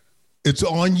 Guys, it's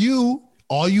on you.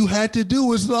 All you had to do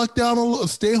was lock down,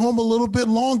 stay home a little bit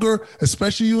longer,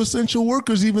 especially you essential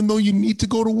workers, even though you need to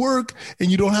go to work and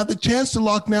you don't have the chance to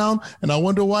lock down. And I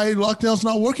wonder why lockdown's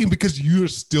not working, because you're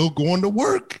still going to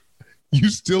work. you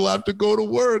still have to go to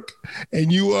work,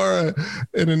 and you are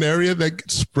in an area that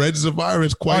spreads the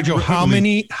virus quite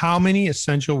rapidly. How many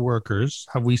essential workers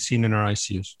have we seen in our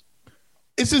ICUs?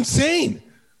 It's insane.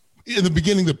 In the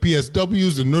beginning, the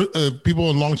PSWs, the people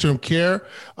in long-term care,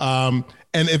 and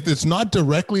if it's not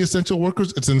directly essential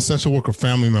workers, it's an essential worker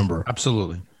family member.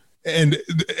 Absolutely. And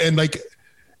like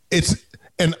it's,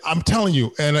 and I'm telling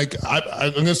you, and like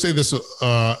I'm gonna say this,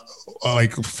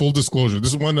 like full disclosure. This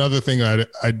is one other thing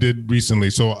I did recently.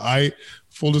 So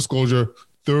full disclosure,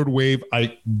 third wave,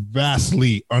 I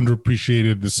vastly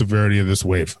underappreciated the severity of this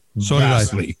wave. So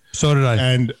did I.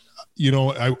 And you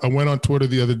know, I went on Twitter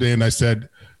the other day and I said,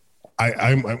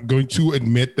 I'm going to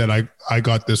admit that I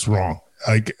got this wrong.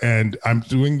 And I'm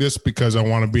doing this because I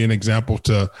want to be an example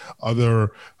to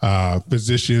other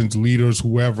physicians, leaders,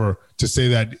 whoever, to say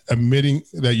that admitting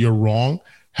that you're wrong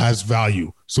has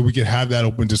value. So we can have that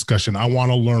open discussion. I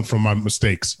want to learn from my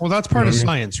mistakes. Well, that's part of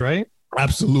science, right?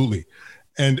 Absolutely.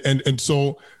 And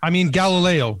so, I mean,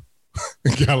 Galileo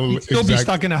he'd still be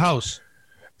stuck in a house.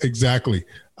 Exactly.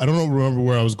 I don't remember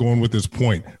where I was going with this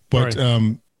point, but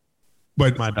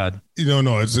but my bad.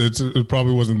 No, it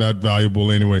probably wasn't that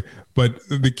valuable anyway. But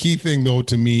the key thing though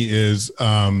to me is,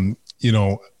 you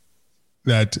know,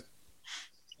 that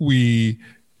we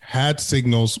had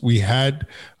signals, we had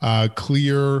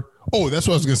clear. Oh, that's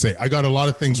what I was going to say. I got a lot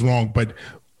of things wrong, but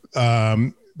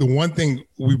the one thing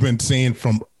we've been saying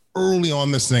from early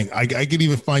on this thing, I could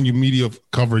even find you media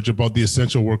coverage about the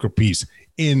essential worker piece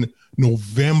in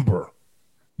November.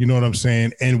 You know what I'm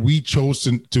saying? And we chose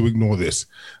to ignore this.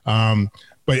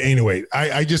 But anyway,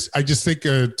 I just think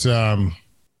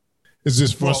it's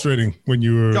just frustrating when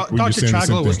you were. Dr.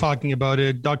 Chagla was talking about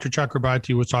it. Dr.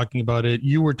 Chakrabarti was talking about it.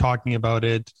 You were talking about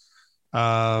it.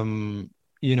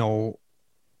 You know,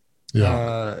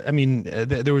 I mean,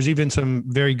 there was even some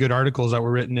very good articles that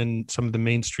were written in some of the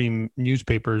mainstream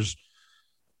newspapers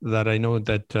that I know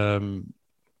that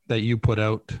that you put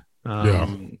out.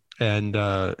 And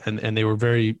they were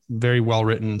very, very well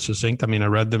written and succinct. I mean, I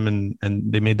read them and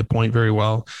they made the point very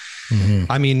well.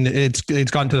 Mm-hmm. I mean, it's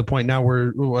gotten to the point now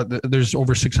where there's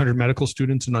over 600 medical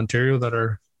students in Ontario that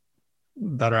are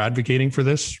advocating for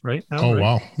this right now. Oh, right?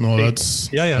 Wow. No, that's,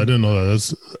 I didn't know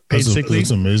that.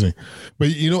 That's amazing.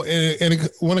 But, you know, and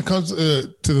when it comes to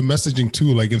the messaging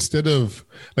too, like instead of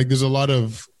like, there's a lot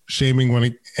of shaming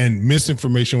and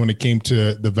misinformation when it came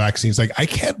to the vaccines. Like, I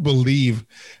can't believe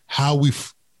how we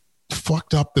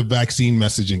fucked up the vaccine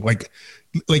messaging. Like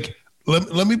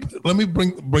let me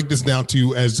break this down to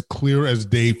you as clear as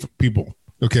day for people.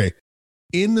 Okay.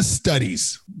 In the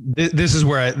studies, this is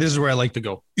where I like to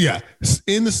go. Yeah.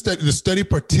 In the study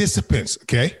participants.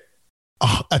 Okay.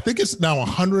 I think it's now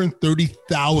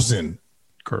 130,000.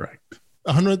 Correct.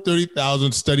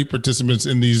 130,000 study participants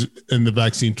in the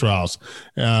vaccine trials,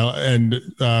 and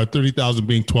 30,000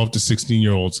 being 12 to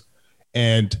 16-year-olds.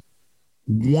 And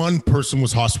one person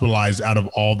was hospitalized out of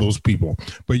all those people.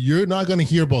 But you're not going to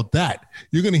hear about that.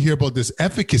 You're going to hear about this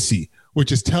efficacy,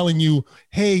 which is telling you,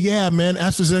 hey, yeah, man,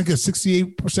 AstraZeneca,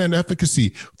 68% efficacy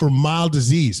for mild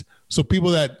disease. So people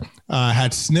that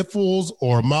had sniffles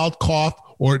or mild cough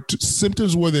or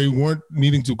symptoms where they weren't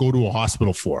needing to go to a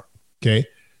hospital for, okay?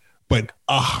 But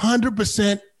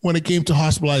 100% when it came to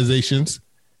hospitalizations.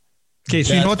 Okay,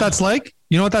 so you know what that's like?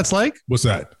 You know what that's like? What's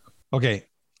that? Okay.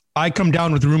 I come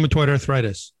down with rheumatoid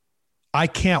arthritis. I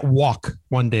can't walk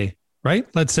one day, right?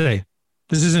 Let's say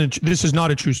this is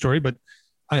not a true story, but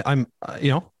I'm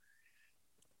you know,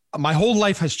 my whole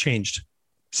life has changed.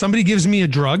 Somebody gives me a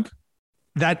drug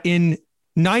that in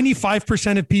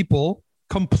 95% of people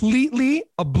completely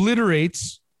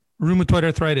obliterates rheumatoid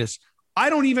arthritis. I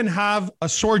don't even have a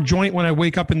sore joint when I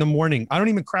wake up in the morning. I don't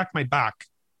even crack my back.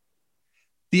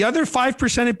 The other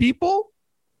 5% of people,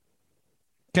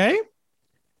 okay,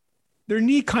 their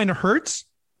knee kind of hurts,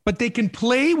 but they can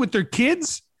play with their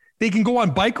kids. They can go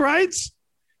on bike rides.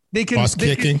 They can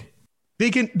kicking. They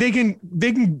can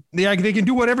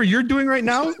do whatever you're doing right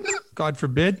now. God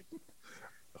forbid.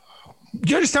 Do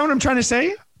you understand what I'm trying to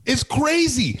say? It's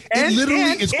crazy.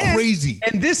 It's crazy.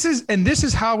 And this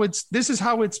is how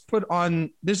it's put on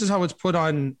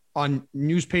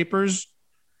newspapers.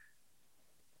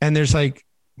 And there's like,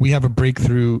 we have a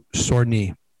breakthrough sore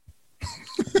knee.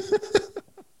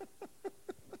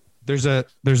 There's a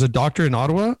doctor in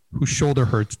Ottawa whose shoulder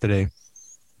hurts today.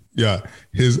 Yeah.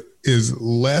 His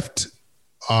left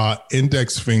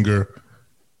index finger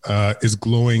is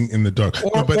glowing in the dark.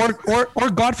 Or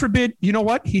God forbid, you know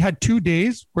what? He had 2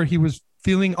 days where he was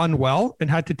feeling unwell and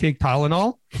had to take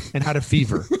Tylenol and had a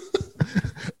fever. You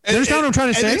understand what I'm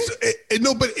trying to say?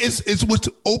 But it's what's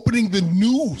opening the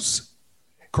news.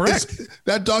 Correct.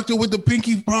 That doctor with the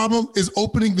pinky problem is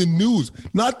opening the news,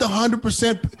 not the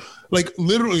 100%, like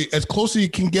literally as close as you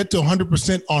can get to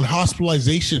 100% on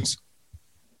hospitalizations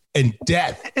and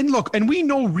death. And look, and we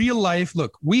know real life,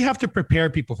 look, we have to prepare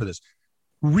people for this.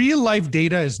 Real life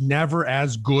data is never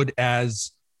as good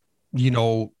as,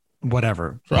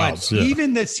 whatever. Trials, but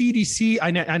even the CDC,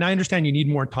 and I understand you need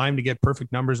more time to get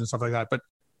perfect numbers and stuff like that. But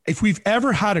if we've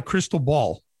ever had a crystal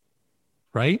ball,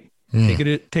 right? Take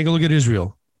a look at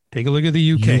Israel. Take a look at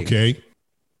the UK.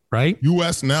 Right?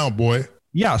 US now, boy.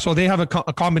 Yeah. So they have a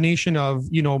combination of,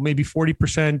 maybe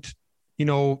 40%,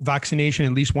 vaccination,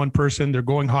 at least one person. They're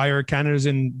going higher. Canada's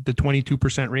in the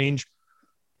 22% range.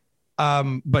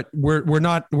 But we're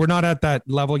not at that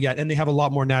level yet. And they have a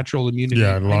lot more natural immunity.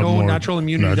 Yeah, natural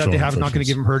immunity that they have is not going to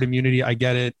give them herd immunity. I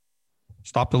get it.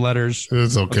 Stop the letters.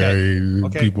 It's okay.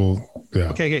 People. Yeah.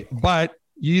 Okay. But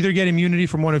you either get immunity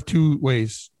from one of two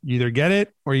ways. You either get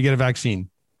it or you get a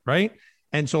vaccine, right?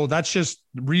 And so that's just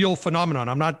real phenomenon.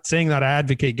 I'm not saying that I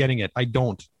advocate getting it. I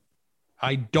don't.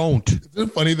 Is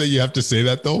it funny that you have to say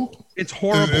that though? It's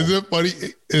horrible. Is it funny?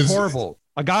 It's horrible.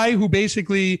 A guy who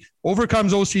basically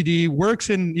overcomes OCD,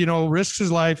 works in, risks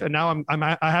his life. And now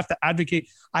I have to advocate.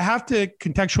 I have to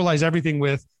contextualize everything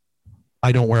with,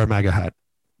 I don't wear a MAGA hat.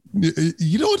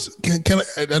 You know what's,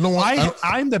 I don't want,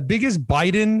 I'm the biggest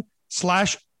Biden /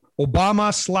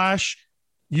 Obama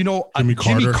 /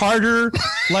 Jimmy Carter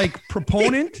like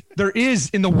proponent there is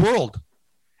in the world.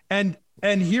 And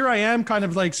here I am kind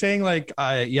of like saying like,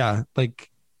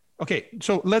 okay,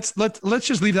 so let's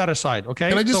just leave that aside. Okay.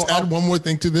 Can I just add one more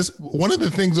thing to this? One of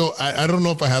the things though, I don't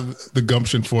know if I have the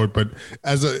gumption for it, but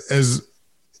as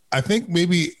I think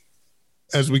maybe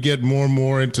as we get more and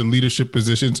more into leadership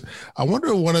positions, I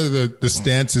wonder one of the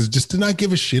stances just to not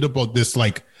give a shit about this,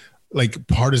 like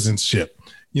partisanship.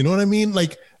 You know what I mean?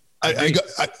 Like I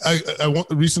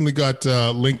recently got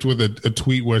linked with a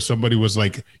tweet where somebody was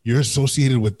like, "You're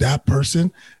associated with that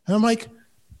person," and I'm like,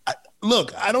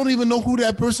 "Look, I don't even know who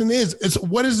that person is. It's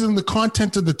what is in the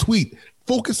content of the tweet.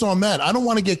 Focus on that. I don't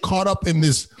want to get caught up in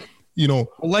this."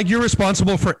 Like you're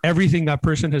responsible for everything that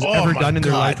person has ever done in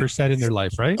their life or said in their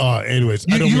life, right? Anyways,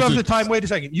 you have the time. Wait a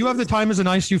second. You have the time as an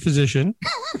ICU physician,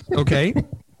 okay,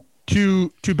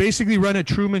 to basically run a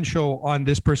Truman Show on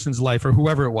this person's life or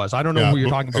whoever it was. I don't know who you're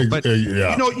talking about, but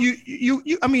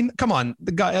you. I mean, come on,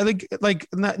 the guy. I think like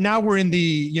now we're in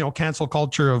the cancel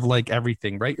culture of like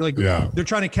everything, right? Like they're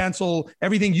trying to cancel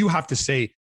everything you have to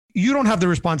say. You don't have the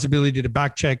responsibility to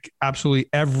back check absolutely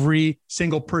every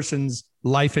single person's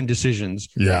life and decisions.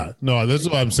 Yeah, no, that's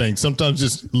what I'm saying. Sometimes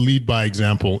just lead by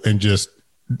example and just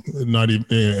not even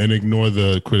and ignore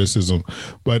the criticism.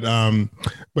 But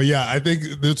yeah, I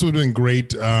think this would have been great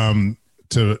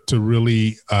to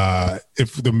really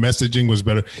if the messaging was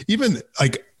better. Even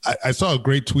like I saw a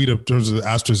great tweet in terms of the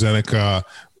AstraZeneca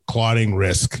clotting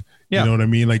risk. Yeah. You know what I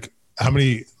mean? Like how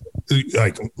many,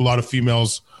 like a lot of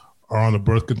females are on the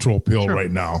birth control pill right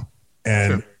now,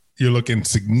 and you're looking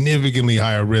significantly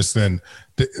higher risk than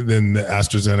the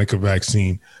AstraZeneca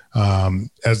vaccine,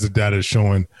 as the data is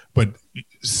showing. But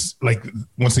like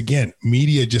once again,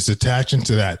 media just attaching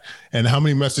to that. And how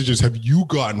many messages have you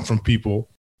gotten from people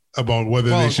about whether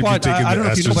they should be taking the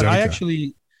AstraZeneca? But I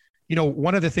actually,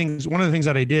 one of the things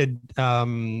that I did,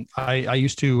 I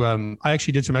used to, I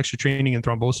actually did some extra training in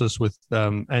thrombosis with,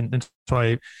 and so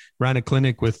I ran a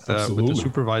clinic with the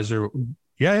supervisor.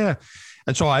 Yeah.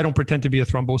 And so I don't pretend to be a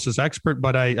thrombosis expert,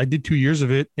 but I did 2 years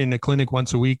of it in a clinic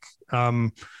once a week.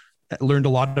 Learned a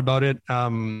lot about it.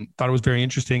 Thought it was very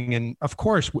interesting. And of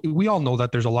course, we all know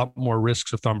that there's a lot more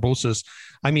risks of thrombosis.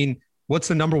 I mean, what's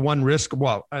the number one risk?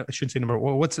 Well, I shouldn't say number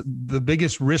one. What's the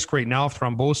biggest risk right now of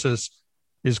thrombosis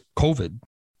is COVID.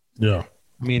 Yeah.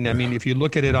 I mean, if you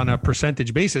look at it on a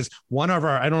percentage basis, I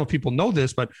don't know if people know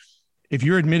this, but if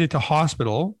you're admitted to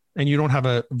hospital and you don't have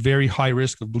a very high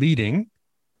risk of bleeding,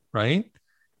 right?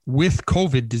 With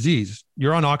COVID disease,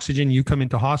 you're on oxygen, you come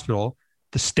into hospital,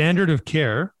 the standard of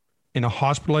care in a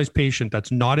hospitalized patient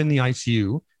that's not in the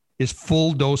ICU is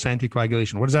full dose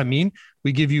anticoagulation. What does that mean?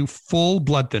 We give you full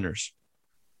blood thinners.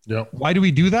 Yeah. Why do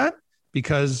we do that?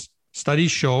 Because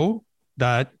studies show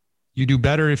that you do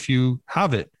better if you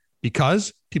have it,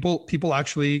 because people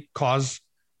actually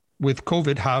with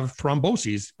COVID have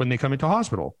thromboses when they come into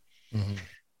hospital. Mm-hmm.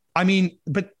 I mean,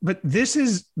 but this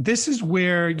is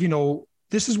where,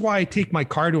 this is why I take my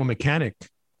car to a mechanic,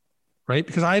 right?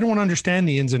 Because I don't understand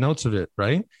the ins and outs of it,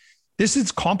 right? This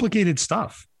is complicated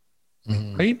stuff,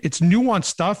 right? It's nuanced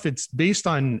stuff. It's based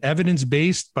on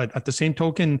evidence-based, but at the same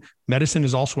token, medicine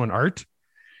is also an art.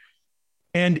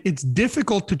 And it's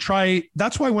difficult to try.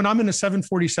 That's why when I'm in a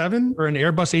 747 or an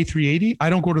Airbus A380, I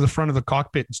don't go to the front of the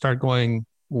cockpit and start going,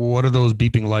 What are those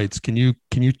beeping lights? Can you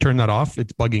turn that off?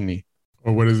 It's bugging me.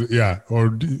 Or what is it? Yeah.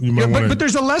 Or you might want to. But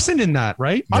there's a lesson in that,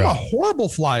 right? Yeah. I'm a horrible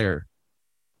flyer.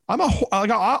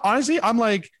 Honestly, I'm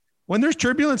like, when there's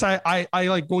turbulence, I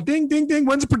like go ding, ding, ding.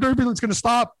 When's the turbulence going to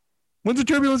stop? When's the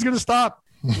turbulence going to stop?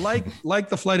 Like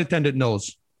the flight attendant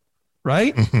knows,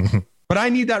 right? But I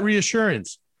need that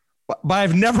reassurance. But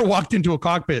I've never walked into a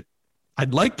cockpit.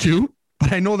 I'd like to,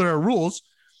 but I know there are rules.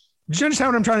 Do you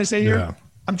understand what I'm trying to say here? Yeah.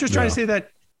 I'm just trying to say that,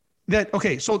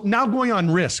 okay, so now going on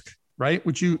risk, right?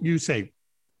 Which you say.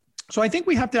 So I think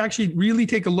we have to actually really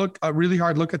take a really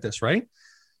hard look at this, right?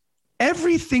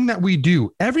 Everything that we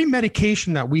do, every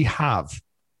medication that we have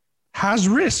has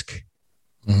risk,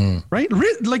 right?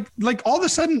 Like all of a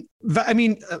sudden,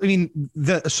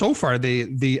 so far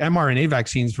the mRNA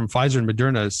vaccines from Pfizer and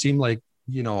Moderna seem like,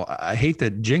 I hate to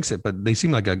jinx it, but they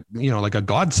seem like a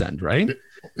godsend, right?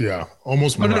 Yeah,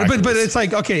 almost. But it's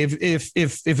like, okay,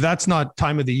 if that's not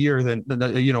time of the year, then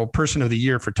person of the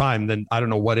year for time, then I don't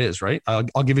know what is, right?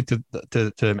 I'll give it to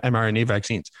mRNA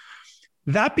vaccines.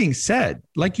 That being said,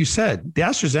 like you said, the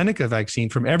AstraZeneca vaccine,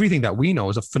 from everything that we know,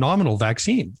 is a phenomenal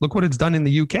vaccine. Look what it's done in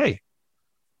the UK,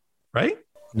 right?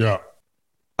 Yeah.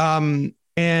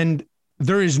 And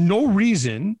there is no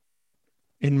reason,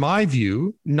 in my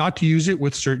view, not to use it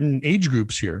with certain age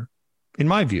groups here. In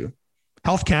my view,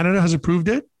 Health Canada has approved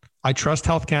it. I trust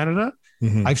Health Canada.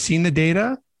 I've seen the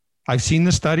data. I've seen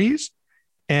the studies.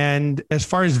 And as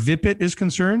far as VIPIT is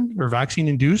concerned, or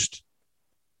vaccine-induced,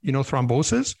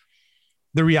 thrombosis,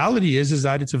 the reality is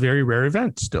that it's a very rare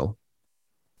event still.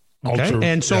 Okay.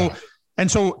 And so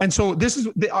this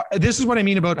is what I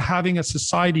mean about having a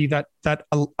society that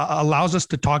allows us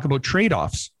to talk about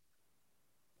trade-offs,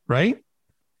 right?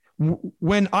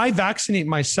 When I vaccinate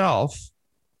myself,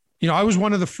 I was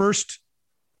one of the first,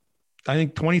 I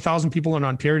think 20,000 people in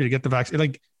Ontario to get the vaccine.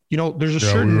 Like, there's a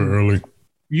certain, we were early.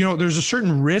 There's a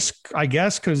certain risk, I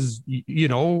guess, because,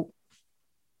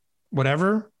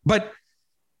 whatever, but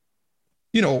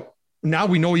now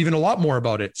we know even a lot more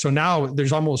about it. So now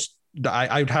there's almost,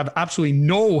 I would have absolutely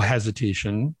no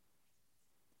hesitation.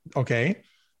 Okay.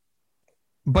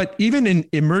 But even in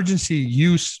emergency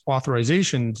use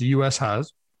authorizations, the US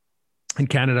has, and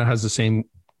Canada has the same,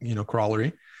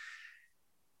 corollary.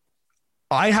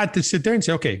 I had to sit there and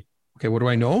say, okay, what do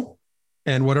I know?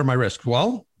 And what are my risks?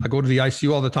 Well, I go to the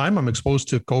ICU all the time. I'm exposed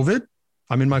to COVID.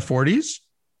 I'm in my 40s.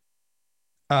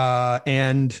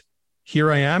 And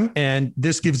here I am. And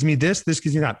this gives me this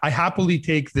gives me that. I happily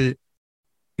take the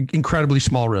incredibly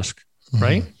small risk,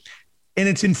 right? And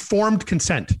it's informed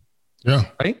consent. Yeah.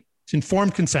 Right? It's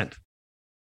informed consent.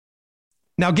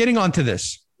 Now, getting onto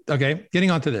this.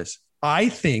 I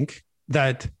think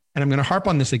that, and I'm going to harp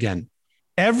on this again,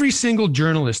 every single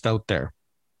journalist out there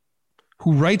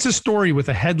who writes a story with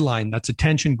a headline that's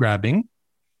attention grabbing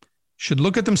should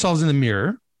look at themselves in the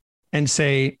mirror and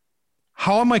say,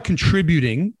 how am I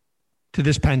contributing to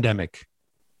this pandemic?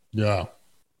 Yeah.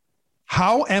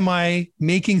 How am I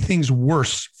making things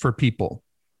worse for people?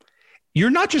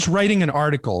 You're not just writing an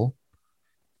article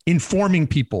informing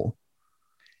people.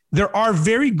 There are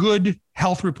very good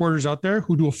health reporters out there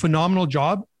who do a phenomenal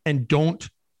job and don't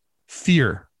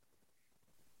fear.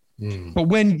 But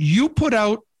when you put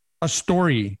out a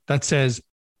story that says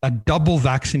a double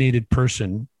vaccinated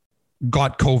person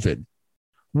got COVID,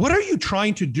 what are you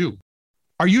trying to do?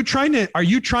 Are you trying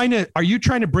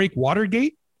to break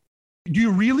Watergate? Do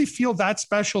you really feel that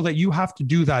special that you have to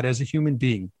do that as a human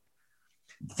being?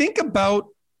 Think about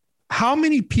how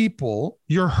many people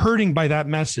you're hurting by that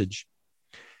message,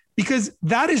 because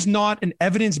that is not an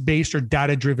evidence-based or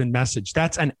data-driven message.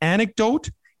 That's an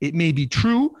anecdote. It may be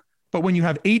true, but when you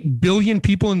have 8 billion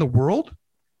people in the world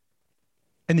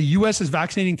and the US is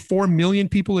vaccinating 4 million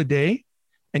people a day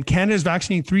and Canada is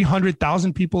vaccinating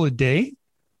 300,000 people a day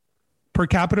per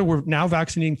capita, we're now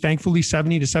vaccinating, thankfully,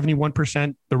 70 to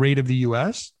 71% the rate of the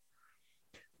US.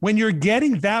 When you're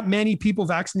getting that many people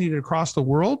vaccinated across the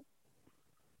world,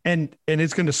 and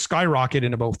it's going to skyrocket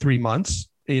in about 3 months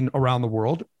around the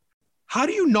world, how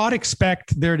do you not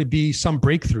expect there to be some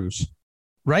breakthroughs?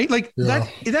 Right? Like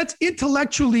that's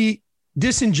intellectually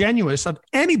disingenuous of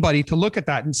anybody to look at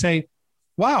that and say,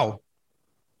 wow.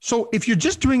 So if you're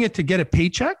just doing it to get a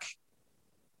paycheck,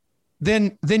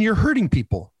 then you're hurting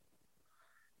people.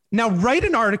 Now write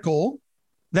an article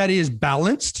that is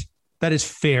balanced, that is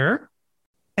fair,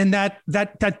 and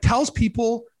that tells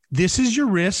people this is your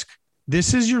risk.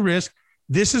 This is your risk.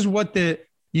 This is what the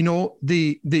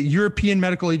European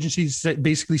medical agencies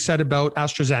basically said about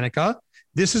AstraZeneca.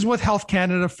 This is what Health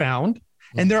Canada found.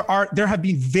 And there have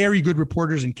been very good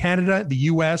reporters in Canada, the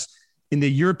US, in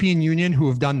the European Union who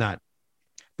have done that.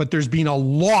 But there's been a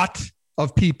lot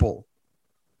of people.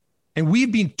 And we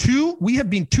have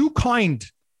been too kind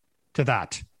to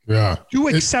that. Yeah. Too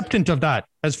acceptant of that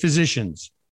as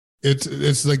physicians.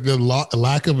 It's like the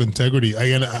lack of integrity.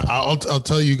 Again, I'll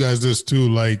tell you guys this too.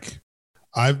 Like,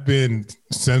 I've been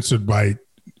censored by,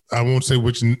 I won't say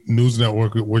which news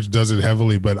network which does it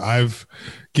heavily, but I've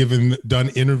done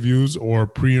interviews or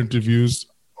pre-interviews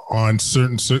on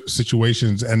certain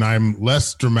situations, and I'm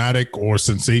less dramatic or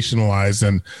sensationalized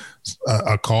than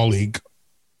a colleague,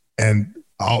 and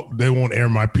they won't air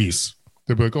my piece.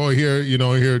 They'll be like, "Oh,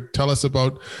 here, tell us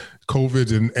about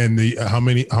COVID and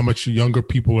how much younger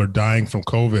people are dying from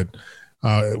COVID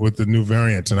with the new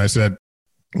variants." And I said,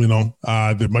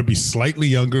 there might be slightly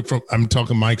younger I'm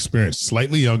talking my experience,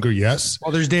 slightly younger. Yes.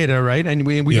 Well, there's data, right? And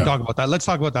we can talk about that. Let's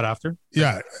talk about that after.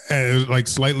 Yeah. And like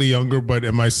slightly younger, but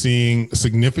am I seeing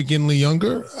significantly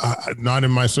younger? Not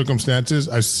in my circumstances.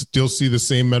 I still see the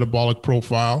same metabolic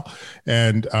profile,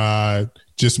 and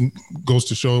just goes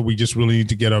to show we just really need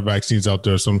to get our vaccines out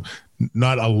there. So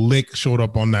not a lick showed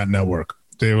up on that network.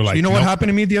 They were like, you know what happened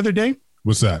to me the other day?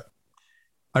 What's that?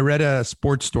 I read a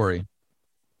sports story.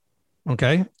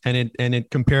 Okay. And it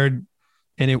compared,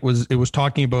 and it was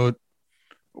talking about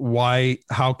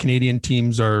how Canadian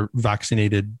teams are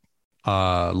vaccinated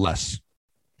less.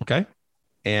 Okay.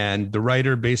 And the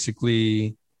writer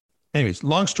basically, anyways,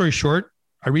 long story short,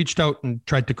 I reached out and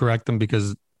tried to correct them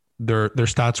because their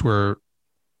stats were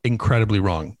incredibly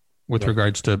wrong with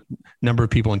regards to number of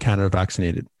people in Canada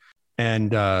vaccinated.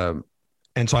 And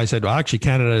so I said, well, actually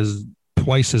Canada is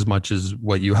twice as much as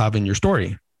what you have in your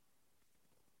story.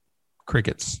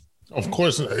 Crickets. Of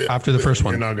course. After the first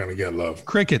one, you're not going to get love.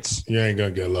 Crickets. You ain't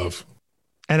going to get love.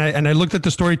 And I looked at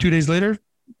the story 2 days later,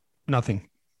 nothing.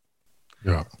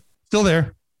 Yeah. Still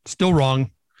there, still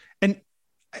wrong. And,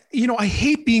 I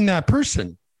hate being that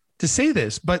person to say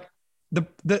this, but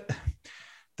the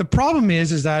problem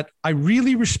is that I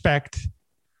really respect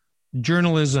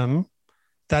journalism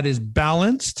that is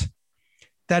balanced,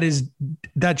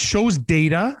 that shows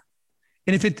data.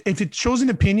 And if it shows an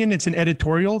opinion, it's an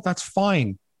editorial, that's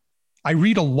fine. I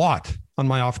read a lot on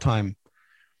my off time.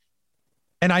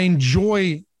 And I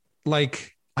enjoy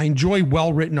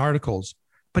well-written articles.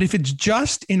 But if it's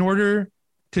just in order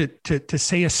to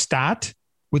say a stat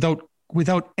without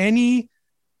any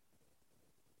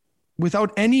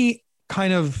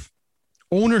kind of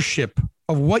ownership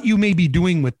of what you may be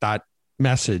doing with that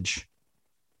message,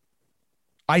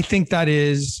 I think that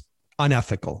is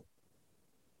unethical.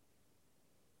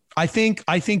 I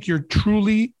think you're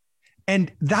truly, and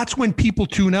that's when people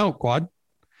tune out, Quad.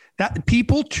 That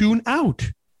people tune out.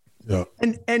 Yeah.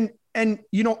 And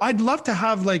I'd love to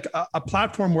have like a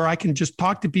platform where I can just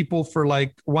talk to people for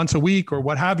like once a week or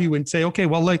what have you, and say, okay,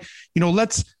 well, like,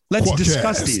 let's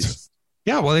discuss these.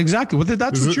 Yeah, well, exactly. Well,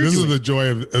 this is the joy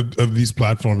of these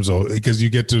platforms, though, because you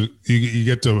get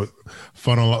to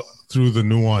funnel through the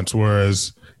nuance,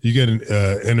 whereas you get an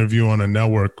interview on a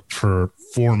network for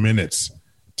 4 minutes.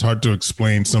 It's hard to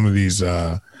explain some of these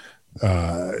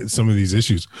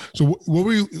issues. So what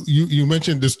were you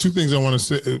mentioned? There's two things I want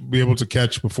to be able to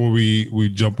catch before we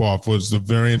jump off. Was the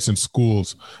variants in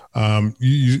schools?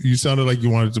 You sounded like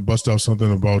you wanted to bust out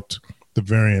something about the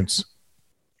variants.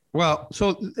 Well,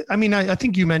 so I mean, I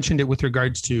think you mentioned it with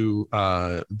regards to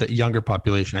the younger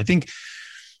population. I think,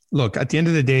 look, at the end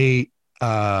of the day,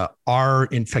 our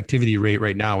infectivity rate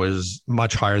right now is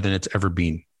much higher than it's ever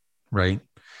been, right?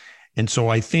 And so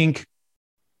I think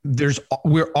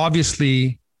we're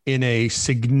obviously in a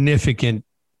significant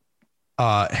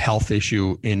health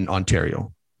issue in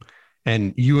Ontario,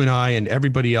 and you and I and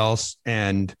everybody else,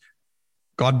 and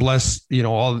God bless,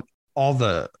 all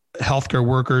the healthcare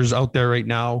workers out there right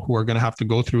now who are going to have to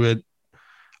go through it.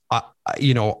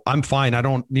 I'm fine. I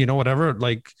don't, whatever,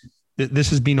 like this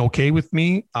has been okay with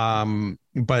me.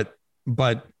 But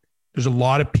there's a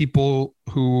lot of people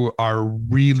who are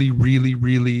really, really,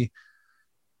 really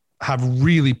have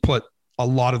really put a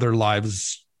lot of their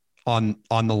lives on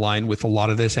the line with a lot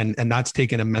of this. And that's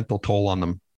taken a mental toll on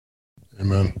them.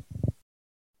 Amen.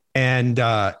 And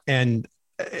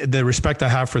the respect I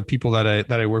have for the people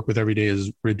that I work with every day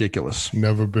is ridiculous.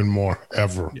 Never been more,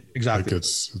 ever. Exactly. Like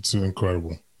it's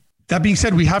incredible. That being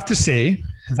said, we have to say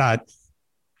that,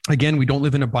 again, we don't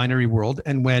live in a binary world.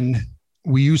 And when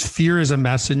we use fear as a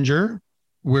messenger,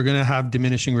 we're going to have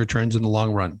diminishing returns in the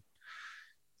long run.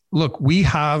 Look, we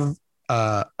have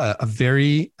a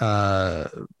very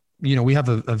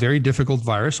difficult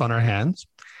virus on our hands.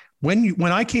 When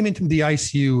I came into the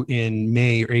ICU in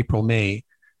May,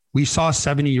 we saw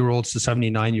 70-year-olds to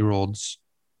 79-year-olds,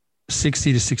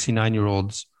 60 to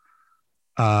 69-year-olds,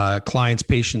 clients,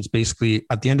 patients. Basically,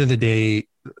 at the end of the day,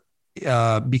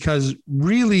 because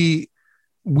really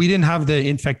we didn't have the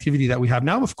infectivity that we have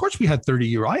now. Of course, we had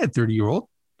 30-year-old. I had 30-year-old.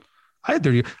 I had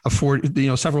 30, a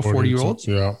 40, several 40-year-olds.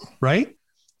 Yeah. Right.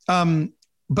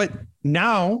 But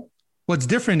now what's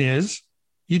different is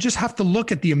you just have to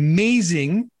look at the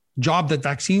amazing job that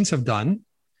vaccines have done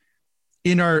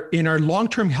in our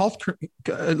long-term health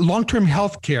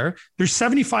care. There's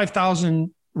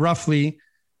 75,000 roughly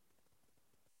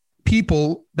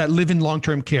people that live in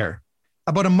long-term care.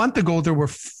 About a month ago, there were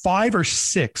 5 or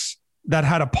 6 that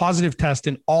had a positive test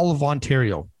in all of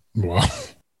Ontario. Wow.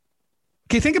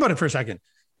 Okay, think about it for a second.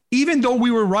 Even though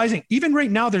we were rising, even right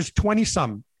now, there's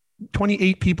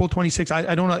 28 people, 26.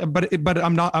 I don't know, but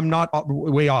I'm not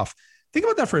way off. Think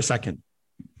about that for a second.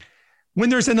 When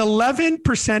there's an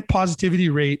 11% positivity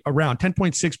rate around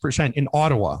 10.6% in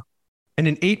Ottawa, and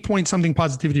an 8 point something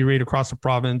positivity rate across the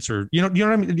province, or you know what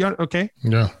I mean? Okay.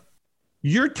 Yeah.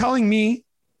 You're telling me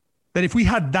that if we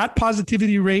had that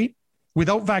positivity rate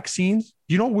without vaccines,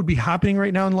 you know what would be happening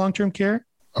right now in long-term care?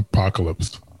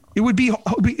 Apocalypse. It would be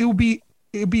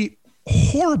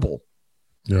horrible.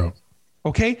 Yeah.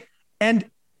 Okay. And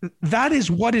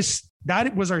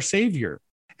that was our savior.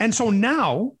 And so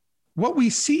now what we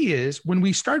see is when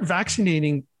we start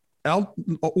vaccinating our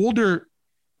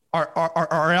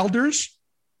elders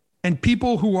and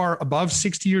people who are above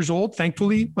 60 years old,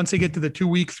 thankfully, once they get to the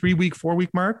 2-week, 3-week, 4-week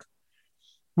mark,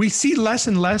 we see less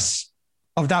and less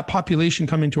of that population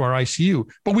come into our ICU,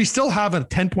 but we still have a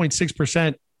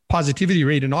 10.6% positivity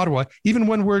rate in Ottawa, even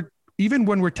when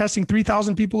we're testing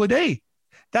 3,000 people a day.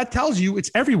 That tells you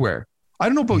it's everywhere. I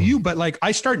don't know about you, but like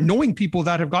I start knowing people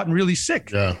that have gotten really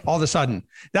sick all of a sudden.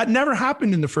 That never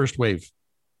happened in the first wave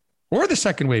or the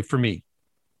second wave for me.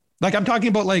 Like I'm talking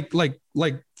about like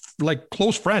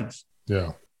close friends.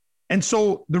 Yeah. And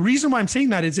so the reason why I'm saying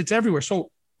that is it's everywhere.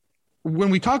 So when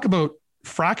we talk about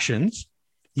fractions,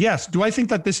 yes. Do I think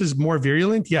that this is more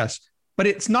virulent? Yes. But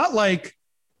it's not like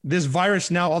this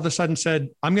virus now all of a sudden said,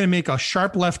 I'm going to make a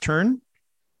sharp left turn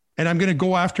and I'm going to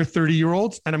go after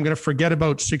 30-year-olds and I'm going to forget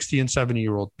about 60 and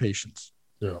 70-year-old patients.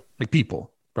 Yeah. Like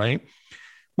people, right?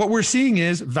 What we're seeing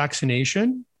is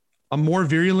vaccination, a more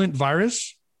virulent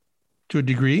virus to a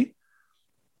degree.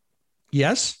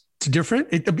 Yes, it's different.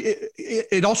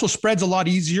 It also spreads a lot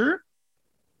easier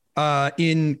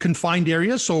in confined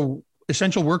areas. So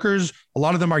essential workers, a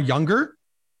lot of them are younger.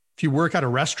 If you work at a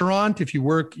restaurant, if you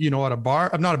work, at a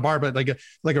bar, not a bar, but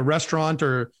like a restaurant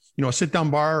or, a sit down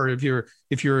bar, or if you're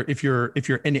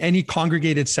in any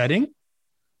congregated setting,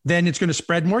 then it's going to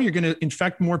spread more. You're going to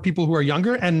infect more people who are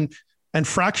younger, and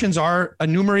fractions are a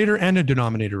numerator and a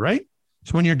denominator, right?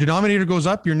 So when your denominator goes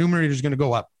up, your numerator is going to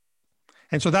go up.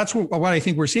 And so that's what I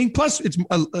think we're seeing. Plus it's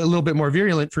a little bit more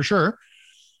virulent for sure.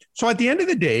 So at the end of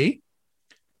the day,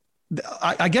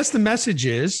 I guess the message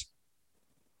is,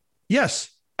 yes,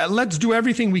 let's do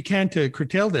everything we can to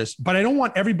curtail this, but I don't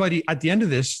want everybody at the end of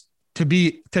this to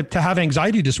have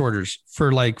anxiety disorders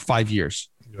for like 5 years.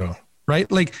 Yeah.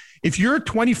 Right. Like if you're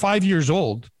 25 years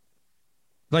old,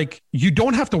 like you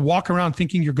don't have to walk around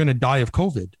thinking you're going to die of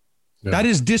COVID. Yeah. That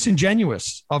is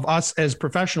disingenuous of us as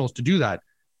professionals to do that.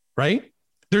 Right.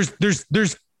 There's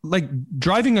like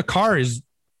driving a car is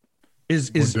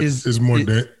more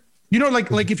deadly.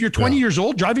 Like if you're 20 years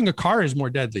old, driving a car is more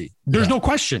deadly. There's no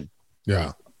question.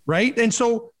 Yeah. Right. And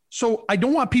so I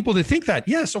don't want people to think that,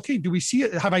 yes, okay, do we see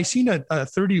it? Have I seen a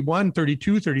 31,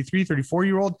 32, 33,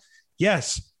 34-year-old?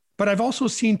 Yes. But I've also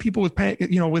seen people with I've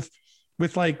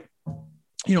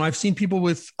seen people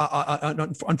with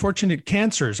unfortunate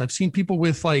cancers. I've seen people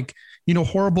with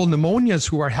horrible pneumonias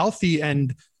who are healthy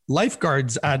and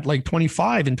lifeguards at like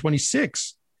 25 and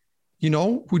 26,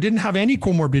 who didn't have any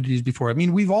comorbidities before. I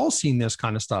mean, we've all seen this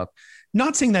kind of stuff.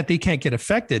 Not saying that they can't get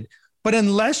affected, but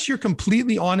unless you're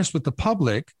completely honest with the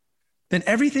public, then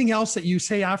everything else that you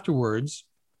say afterwards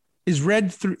is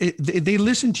read through. They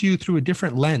listen to you through a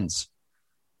different lens,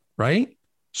 right?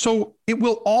 So it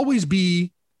will always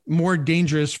be more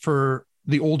dangerous for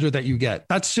the older that you get.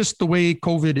 That's just the way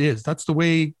COVID is. That's the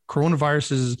way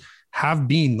coronaviruses have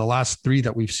been the last 3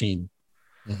 that we've seen.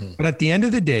 Mm-hmm. But at the end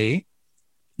of the day,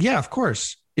 yeah, of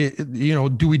course,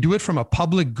 do we do it from a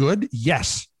public good?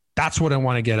 Yes. That's what I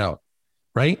want to get out,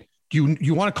 right? Do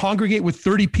you want to congregate with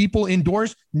 30 people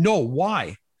indoors? No.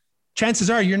 Why? Chances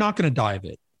are you're not going to die of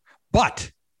it.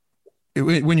 But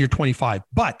when you're 25,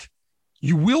 but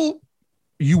you will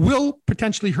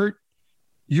potentially hurt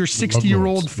your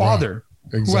 60-year-old father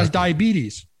who has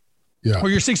diabetes, or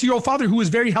your 60-year-old father who is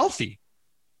very healthy.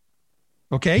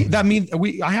 Okay. That means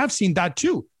I have seen that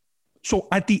too. So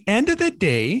at the end of the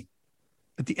day,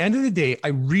 I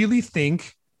really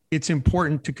think it's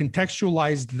important to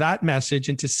contextualize that message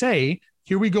and to say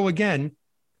here we go again,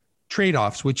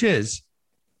 trade-offs, which is,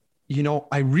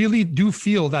 I really do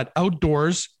feel that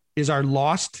outdoors is our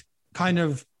lost kind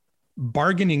of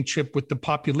bargaining chip with the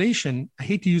population. I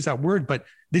hate to use that word, but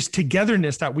this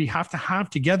togetherness that we have to have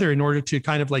together in order to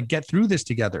kind of like get through this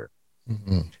together.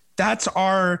 Mm-hmm. That's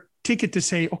our ticket to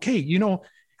say, okay,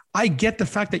 I get the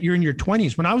fact that you're in your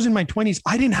 20s. When I was in my 20s,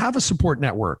 I didn't have a support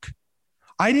network.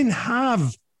 I didn't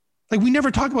have, we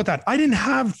never talk about that. I didn't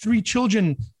have 3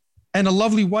 children and a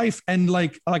lovely wife and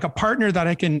like a partner that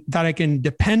I can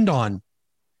depend on,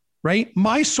 right?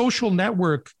 My social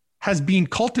network has been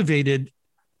cultivated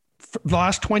for the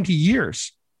last 20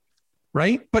 years,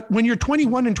 right? But when you're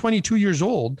 21 and 22 years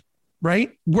old,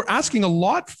 right, we're asking a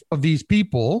lot of these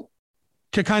people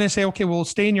to kind of say, okay, well,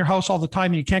 stay in your house all the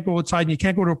time and you can't go outside and you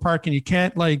can't go to a park and you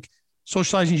can't like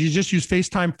socialize and you just use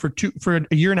FaceTime for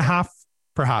a year and a half,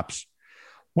 perhaps.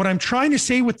 What I'm trying to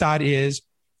say with that is,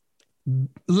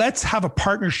 let's have a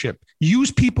partnership.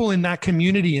 Use people in that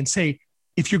community and say,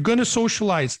 if you're going to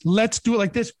socialize, let's do it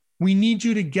like this. We need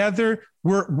you together.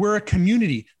 We're a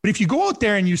community. But if you go out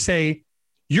there and you say,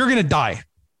 you're going to die,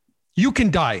 you can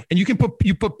die. And you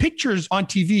put pictures on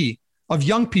TV of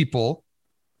young people,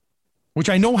 which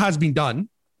I know has been done.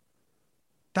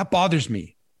 That bothers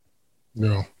me.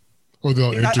 Yeah. Or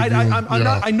they'll interview.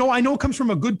 I know it comes from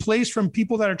a good place from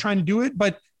people that are trying to do it,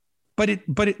 but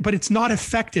it's not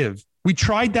effective. We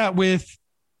tried that with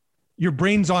your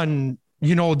brain's on,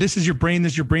 this is your brain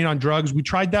on drugs. We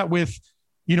tried that with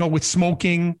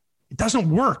smoking. It doesn't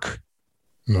work.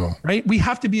 No. Right? We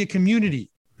have to be a community.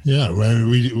 Yeah, right.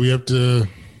 We have to.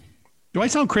 Do I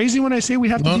sound crazy when I say we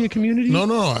have to be a community?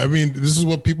 No. I mean, this is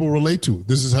what people relate to.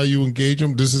 This is how you engage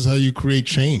them. This is how you create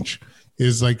change.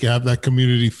 Is like have that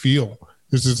community feel.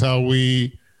 This is as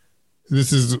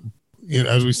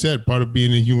we said, part of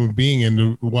being a human being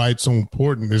and why it's so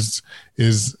important is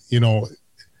this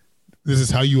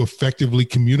is how you effectively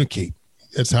communicate.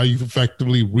 That's how you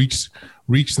effectively reach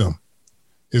them,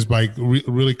 is by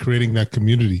really creating that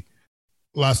community.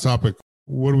 Last topic.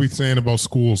 What are we saying about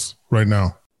schools right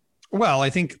now? Well, I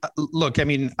think, okay,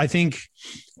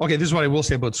 this is what I will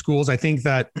say about schools. I think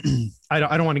that I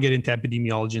don't want to get into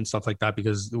epidemiology and stuff like that,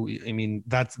 because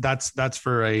that's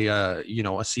for a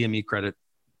CME credit.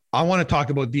 I want to talk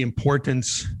about the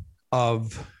importance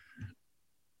of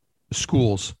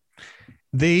schools.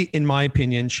 They, in my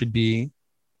opinion, should be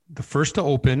the first to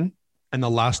open and the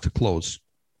last to close,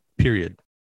 period.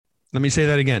 Let me say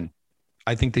that again.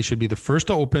 I think they should be the first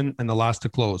to open and the last to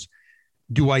close.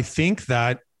 Do I think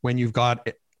that when you've got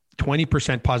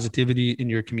 20% positivity in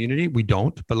your community, we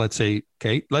don't, but let's say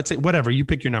whatever, you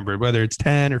pick your number, whether it's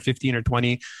 10 or 15 or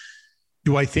 20.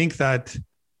 Do I think that,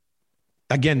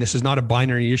 again, this is not a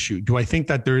binary issue. Do I think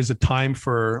that there is a time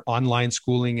for online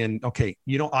schooling? And okay,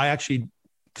 I actually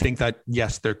think that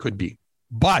yes, there could be,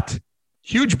 but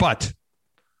huge, but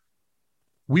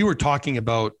we were talking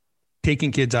about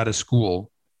taking kids out of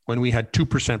school when we had 2%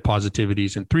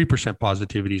 positivities and 3%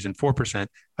 positivities and 4%. I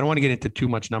don't want to get into too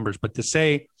much numbers, but to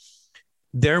say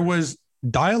there was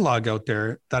dialogue out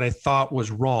there that I thought was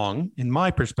wrong in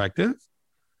my perspective,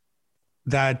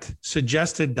 that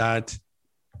suggested that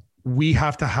we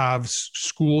have to have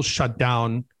schools shut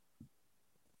down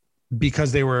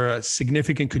because they were a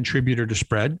significant contributor to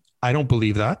spread. I don't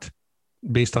believe that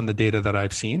based on the data that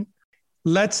I've seen.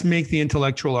 Let's make the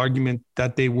intellectual argument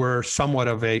that they were somewhat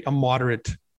of a moderate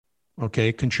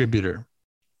contributor.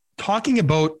 Talking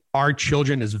about our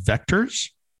children as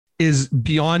vectors is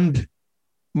beyond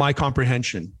my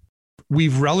comprehension.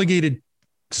 We've relegated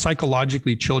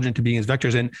psychologically children to being as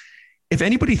vectors. And if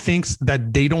anybody thinks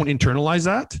that they don't internalize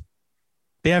that,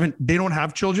 they don't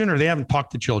have children, or they haven't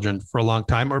talked to children for a long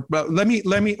time. Or let me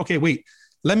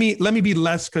be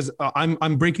less, because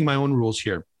I'm breaking my own rules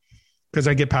here, because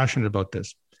I get passionate about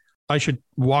this. I should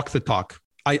walk the talk.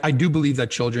 I do believe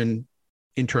that children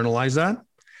internalize that.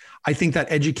 I think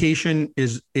that education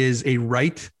is a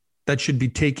right that should be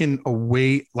taken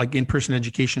away, like in-person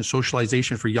education,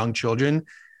 socialization for young children,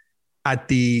 at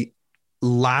the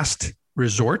last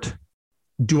resort.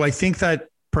 Do I think that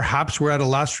perhaps we're at a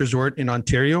last resort in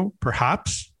Ontario?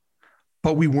 Perhaps,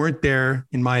 but we weren't there,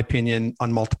 in my opinion,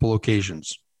 on multiple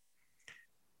occasions.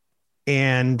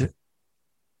 And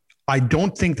I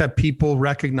don't think that people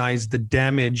recognize the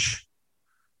damage.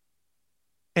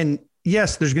 And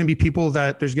yes, there's going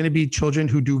to be children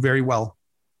who do very well,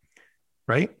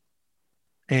 right?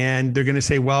 And they're going to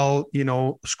say, well,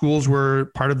 schools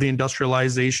were part of the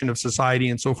industrialization of society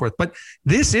and so forth. But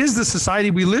this is the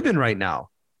society we live in right now.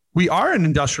 We are an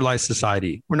industrialized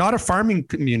society. We're not a farming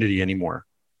community anymore,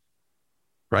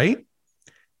 right?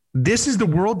 This is the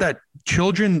world that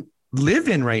children live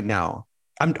in right now.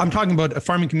 I'm talking about a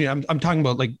farming community. I'm talking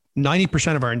about like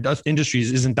 90% of our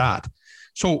industries isn't that.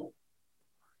 So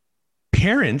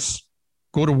parents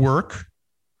go to work,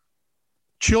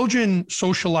 children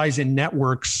socialize in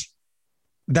networks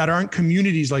that aren't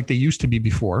communities like they used to be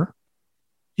before.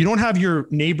 You don't have your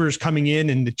neighbors coming in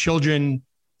and the children,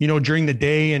 during the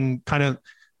day and kind of,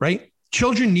 right?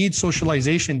 Children need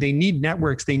socialization. They need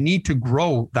networks. They need to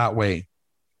grow that way.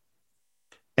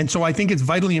 And so I think it's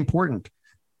vitally important.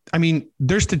 I mean,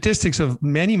 there's statistics of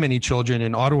many, many children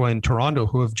in Ottawa and Toronto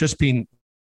who have just been,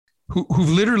 who've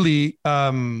literally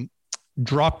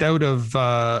dropped out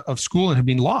of school and have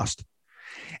been lost.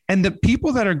 And the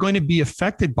people that are going to be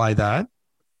affected by that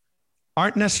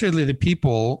aren't necessarily the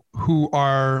people who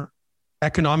are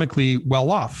economically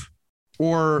well off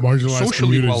or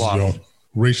socially well off.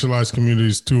 Racialized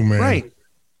communities too, man. Right.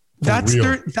 That's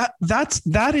their,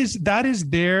 that is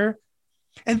their,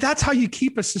 and that's how you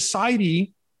keep a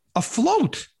society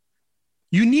afloat.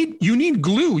 You need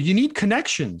glue, you need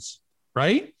connections,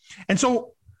 right? And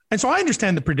so I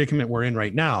understand the predicament we're in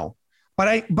right now, but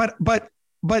I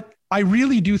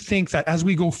really do think that as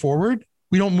we go forward,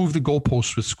 we don't move the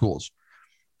goalposts with schools.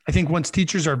 I think once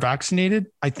teachers are vaccinated,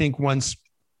 I think once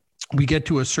we get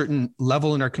to a certain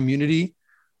level in our community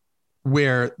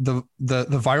where the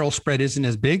viral spread isn't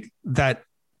as big, that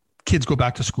kids go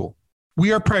back to school.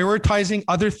 We are prioritizing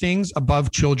other things above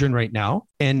children right now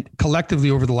and collectively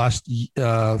over the last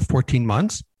 14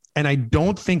 months. And I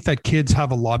don't think that kids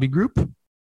have a lobby group.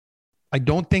 I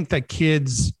don't think that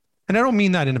kids, and I don't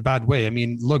mean that in a bad way. I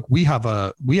mean, look, we have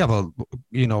an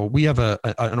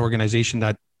organization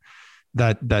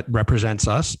that represents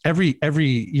us. I'm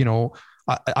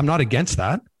not against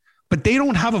that, but they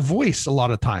don't have a voice a lot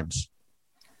of times.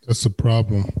 That's the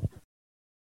problem.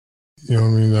 You know what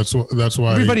I mean? That's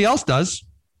why everybody else does.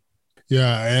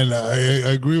 Yeah. And I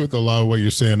agree with a lot of what you're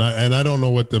saying. I don't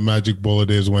know what the magic bullet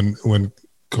is when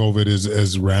COVID is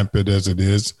as rampant as it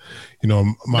is.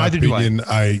 My opinion,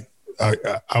 I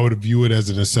would view it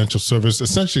as an essential service,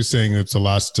 essentially saying it's the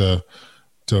last to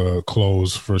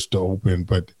close, first to open.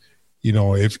 But,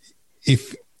 if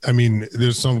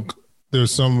there's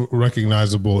some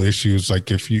recognizable issues, like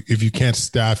if you can't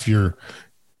staff your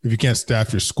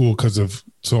school because of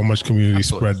so much community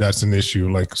Absolutely. Spread, that's an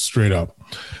issue, like straight up.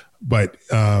 But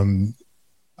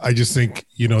I just think,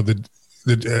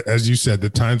 as you said, the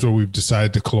times where we've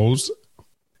decided to close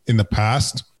in the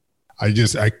past, I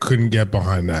couldn't get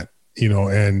behind that,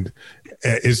 and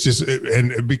it's just,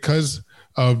 and because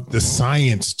of the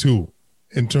science too,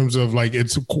 in terms of like,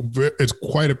 it's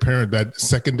quite apparent that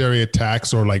secondary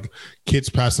attacks or like kids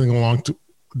passing along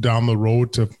down the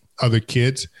road to other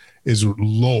kids is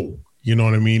low. You know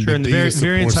what I mean? Sure, and the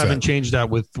variants haven't changed that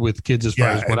with kids as far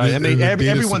as what I mean.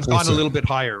 Everyone's gone a little bit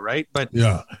higher, right? But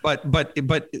yeah, but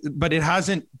it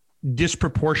hasn't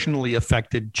disproportionately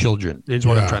affected children. Is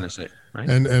what I'm trying to say, right?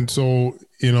 And so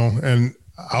and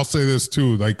I'll say this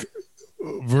too, like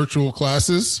virtual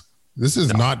classes. This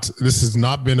has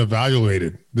not been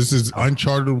evaluated. This is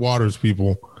uncharted waters,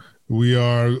 people.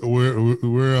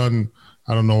 We're on.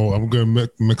 I don't know. I'm going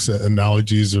to mix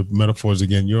analogies or metaphors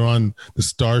again. You're on the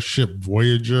Starship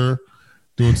Voyager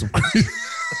doing some crazy.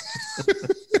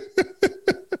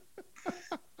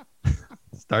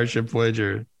 Starship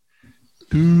Voyager.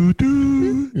 You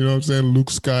know what I'm saying?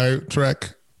 Luke Sky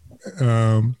Trek.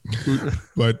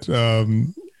 But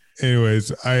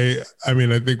anyways, I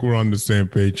think we're on the same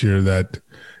page here that,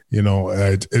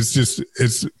 it's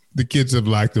the kids have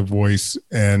lacked a voice,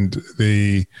 and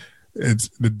the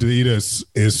data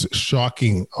is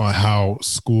shocking on how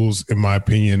schools, in my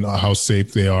opinion, how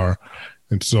safe they are.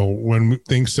 And so when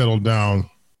things settle down,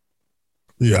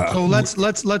 yeah. So let's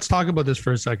talk about this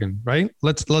for a second, right?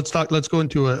 Let's go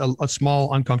into a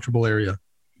small uncomfortable area.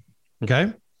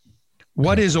 Okay.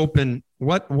 What is open?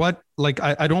 What like,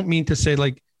 I don't mean to say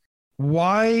like,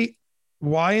 why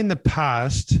in the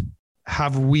past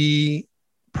have we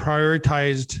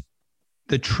prioritized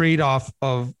the trade-off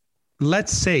of,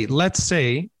 let's say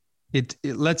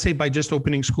by just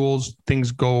opening schools,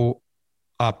 things go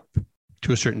up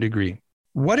to a certain degree.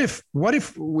 What if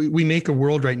we make a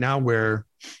world right now where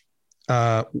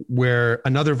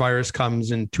another virus comes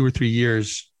in 2 or 3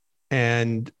 years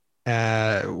and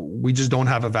we just don't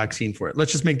have a vaccine for it?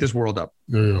 Let's just make this world up.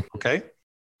 Yeah. Okay.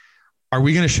 Are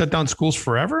we going to shut down schools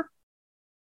forever?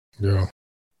 Yeah.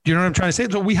 Do you know what I'm trying to say?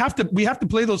 So we have to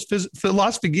play those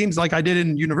philosophy games like I did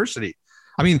in university.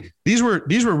 I mean, these were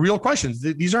real questions.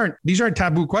 These aren't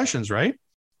taboo questions, right?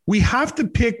 We have to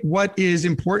pick what is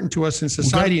important to us in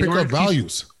society. We got to pick our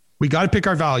values. We got to pick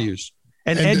our values,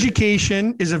 and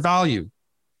education is a value.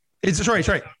 Sorry.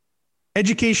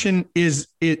 education is,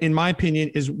 in my opinion,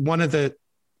 is one of the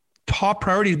top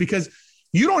priorities, because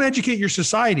you don't educate your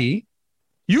society,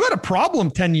 you got a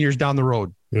problem 10 years down the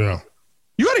road. Yeah.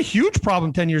 You got a huge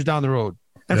problem 10 years down the road.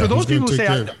 And for those people who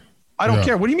say, I don't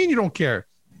care. What do you mean you don't care?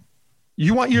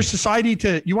 You want your society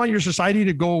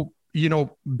to go,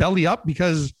 belly up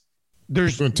because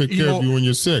there's going to take care of you when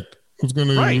you're sick. Who's going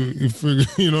to,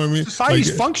 you know what I mean?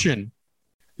 Society's function.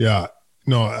 Yeah.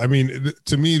 No, I mean,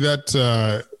 to me,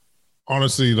 that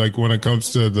honestly, like when it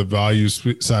comes to the values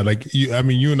side, like you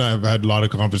and I have had a lot of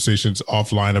conversations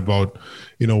offline about,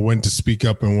 when to speak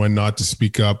up and when not to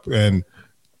speak up. And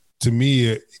to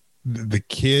me, the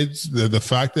kids, the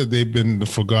fact that they've been the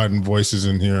forgotten voices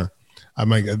in here, I'm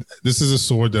like, this is a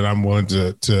sword that I'm willing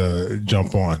to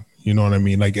jump on. You know what I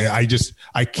mean? Like, I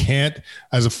can't,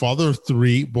 as a father of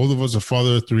three, both of us are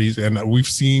father of threes, and we've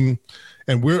seen,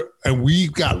 and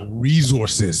we've got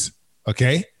resources.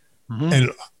 Okay. Mm-hmm.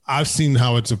 And I've seen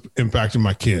how it's impacted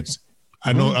my kids.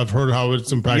 I know I've heard how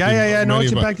it's impacted. Yeah. No,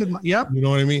 it's impacted. Yep. You know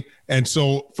what I mean? And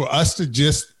so for us to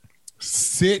just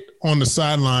sit on the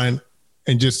sideline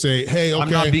and just say, hey, okay. I'm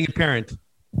not being a parent.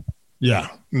 Yeah.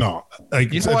 No.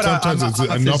 Like, you know what? Sometimes I'm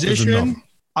a enough physician, is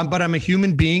enough. But I'm a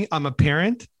human being. I'm a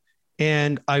parent,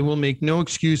 and I will make no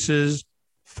excuses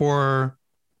for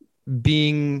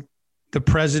being the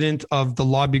president of the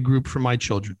lobby group for my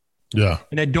children. Yeah.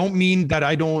 And I don't mean that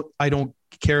I don't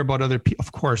care about other people.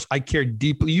 Of course, I care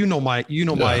deeply. My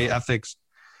ethics,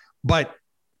 but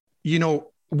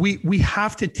we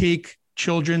have to take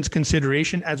children's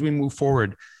consideration as we move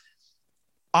forward.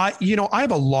 I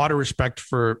have a lot of respect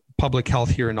for public health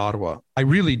here in Ottawa. I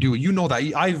really do. You know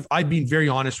that. I've been very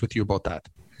honest with you about that.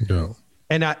 Yeah.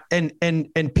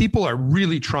 And people are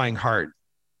really trying hard,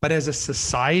 but as a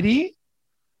society,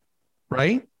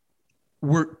 right,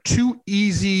 we're too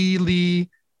easy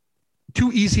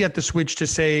at the switch to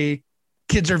say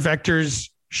kids are vectors,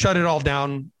 shut it all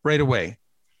down right away.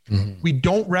 Mm-hmm. We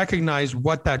don't recognize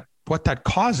what that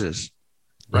causes,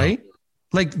 right? Yeah.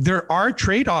 Like, there are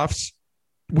trade-offs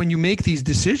when you make these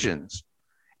decisions.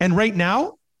 And right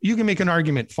now, you can make an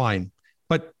argument, fine.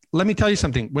 But let me tell you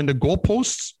something. When the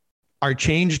goalposts are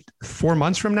changed 4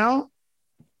 months from now,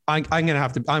 I'm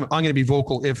going to be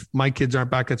vocal if my kids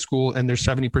aren't back at school and there's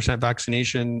 70%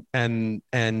 vaccination and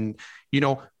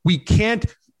we can't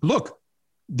look,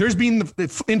 there's been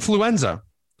the influenza.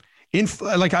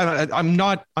 I'm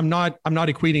not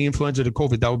equating influenza to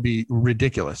COVID. That would be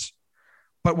ridiculous.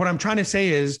 But what I'm trying to say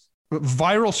is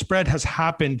viral spread has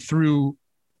happened through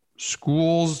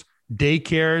schools,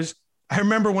 daycares. I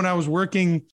remember when I was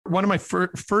working, one of my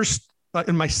first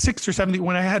in my 6th or 7th,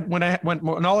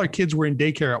 when all our kids were in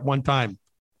daycare at one time,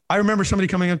 I remember somebody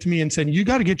coming up to me and saying, you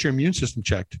got to get your immune system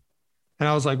checked. And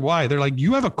I was like, why? They're like,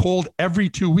 you have a cold every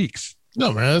 2 weeks.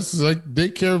 No, man, it's like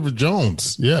daycare with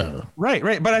Jones. Yeah.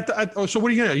 Right. But so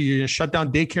what are you going to do? You're going to shut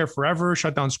down daycare forever,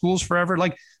 shut down schools forever?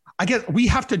 Like, I guess we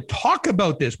have to talk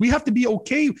about this. We have to be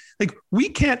okay. Like, we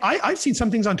can't, I've seen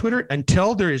some things on Twitter,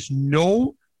 until there is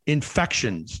no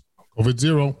infections.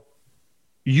 COVID-0.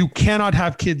 You cannot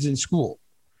have kids in school.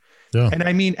 Yeah. And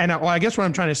I mean, I guess what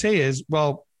I'm trying to say is,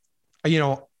 well,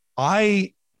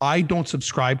 I don't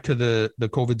subscribe to the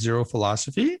COVID-0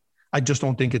 philosophy. I just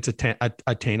don't think it's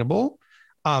attainable.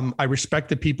 I respect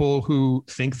the people who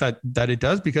think that it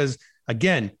does, because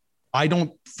again, I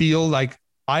don't feel like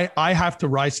I have to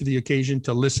rise to the occasion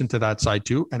to listen to that side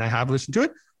too. And I have listened to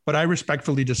it, but I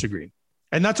respectfully disagree,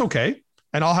 and that's okay.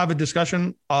 And I'll have a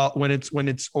discussion when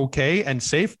it's okay and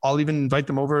safe. I'll even invite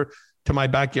them over to my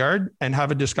backyard and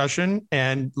have a discussion,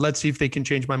 and let's see if they can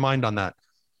change my mind on that.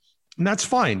 And that's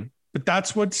fine. But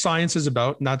that's what science is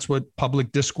about. And that's what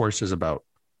public discourse is about.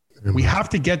 Amen. We have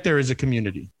to get there as a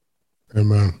community.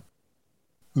 Amen.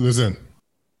 Listen,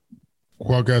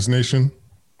 Quadcast Nation,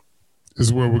 this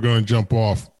is where we're going to jump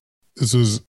off. This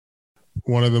was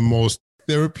one of the most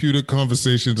therapeutic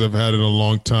conversations I've had in a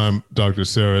long time, Dr.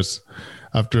 Sarris.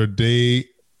 After a day,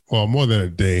 well, more than a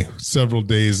day, several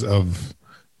days of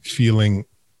feeling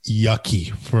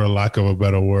yucky, for a lack of a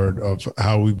better word, of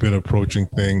how we've been approaching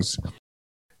things.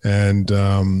 And,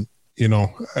 and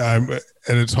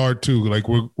it's hard too. Like,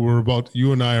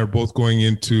 you and I are both going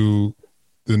into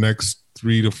the next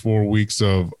 3 to 4 weeks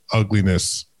of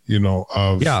ugliness,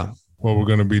 of what we're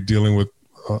going to be dealing with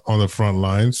on the front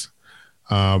lines.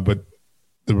 But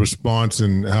the response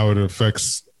and how it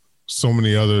affects so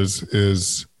many others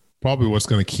is probably what's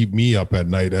going to keep me up at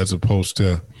night, as opposed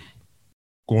to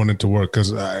going into work.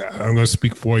 Because I'm going to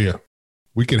speak for you.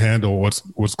 We can handle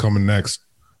what's coming next.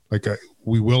 Like,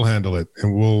 we will handle it,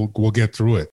 and we'll get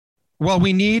through it. Well,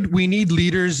 we need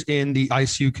leaders in the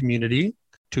ICU community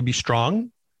to be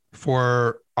strong,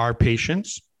 for our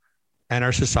patients and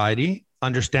our society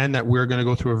understand that we're going to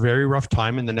go through a very rough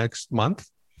time in the next month.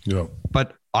 Yeah.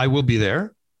 But I will be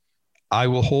there. I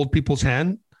will hold people's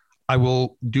hand. I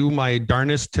will do my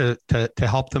darnest to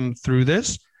help them through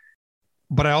this.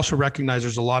 But I also recognize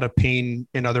there's a lot of pain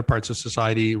in other parts of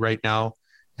society right now.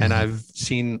 And I've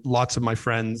seen lots of my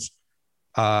friends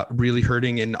really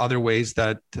hurting in other ways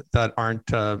that aren't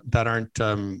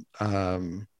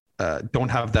don't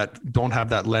have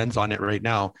that lens on it right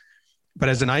now. But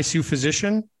as an ICU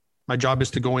physician, my job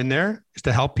is to go in there, is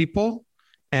to help people,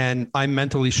 and I'm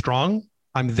mentally strong.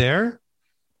 I'm there,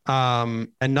 and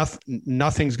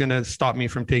nothing's going to stop me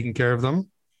from taking care of them,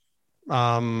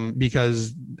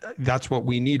 because that's what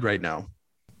we need right now.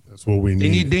 That's what we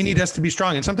need. They need us to be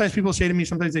strong. And sometimes people say to me,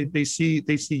 sometimes they see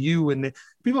you, and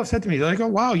people have said to me, they're like, "Oh,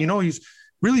 wow, he's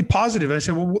really positive." And I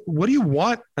said, "Well, what do you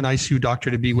want an ICU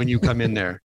doctor to be when you come in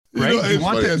there?" Right? You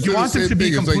want them to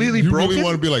be completely broken. You really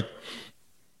want to be like,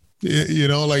 I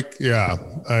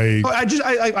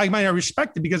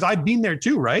respect it, because I've been there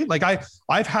too, right? Like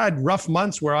I've had rough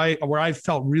months where I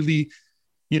felt really,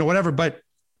 whatever. But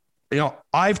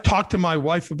I've talked to my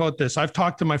wife about this. I've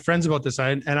talked to my friends about this,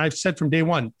 and I've said from day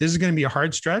one, this is going to be a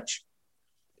hard stretch.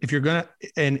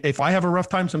 If I have a rough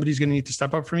time, somebody's going to need to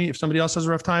step up for me. If somebody else has a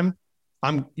rough time,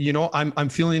 I'm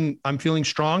feeling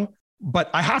strong, but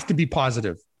I have to be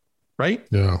positive. Right.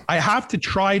 Yeah. I have to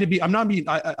try to be, I don't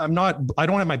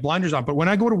have my blinders on, but when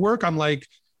I go to work, I'm like,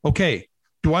 okay,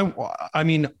 I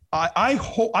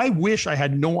wish I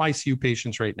had no ICU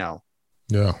patients right now.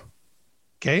 Yeah.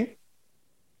 Okay.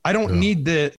 I don't need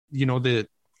the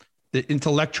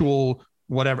intellectual,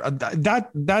 whatever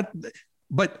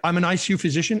but I'm an ICU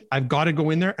physician. I've got to go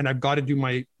in there and I've got to do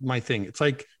my thing. It's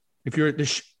like, if you're at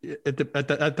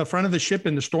the front of the ship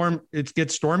in the storm, it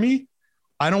gets stormy.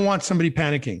 I don't want somebody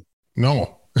panicking.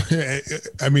 No,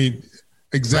 I mean,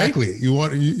 exactly. Right? You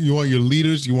want your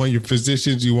leaders, you want your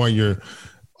physicians, you want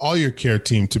all your care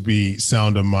team to be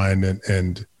sound of mind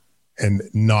and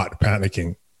not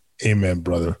panicking. Amen,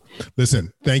 brother.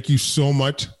 Listen, thank you so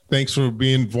much. Thanks for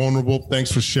being vulnerable.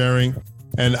 Thanks for sharing.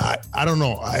 And I don't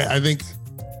know. I think,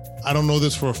 I don't know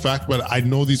this for a fact, but I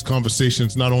know these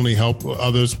conversations not only help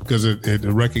others because it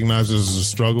recognizes a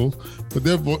struggle, but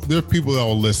there are people that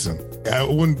will listen. I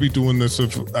wouldn't be doing this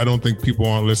if I don't think people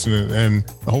aren't listening, and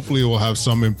hopefully it will have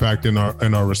some impact in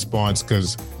our response,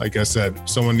 because like I said,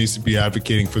 someone needs to be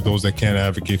advocating for those that can't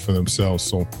advocate for themselves.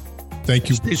 So thank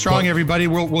you. Stay strong, everybody.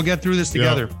 We'll get through this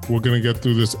together. Yeah, we're going to get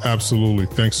through this. Absolutely.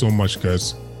 Thanks so much,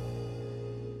 guys.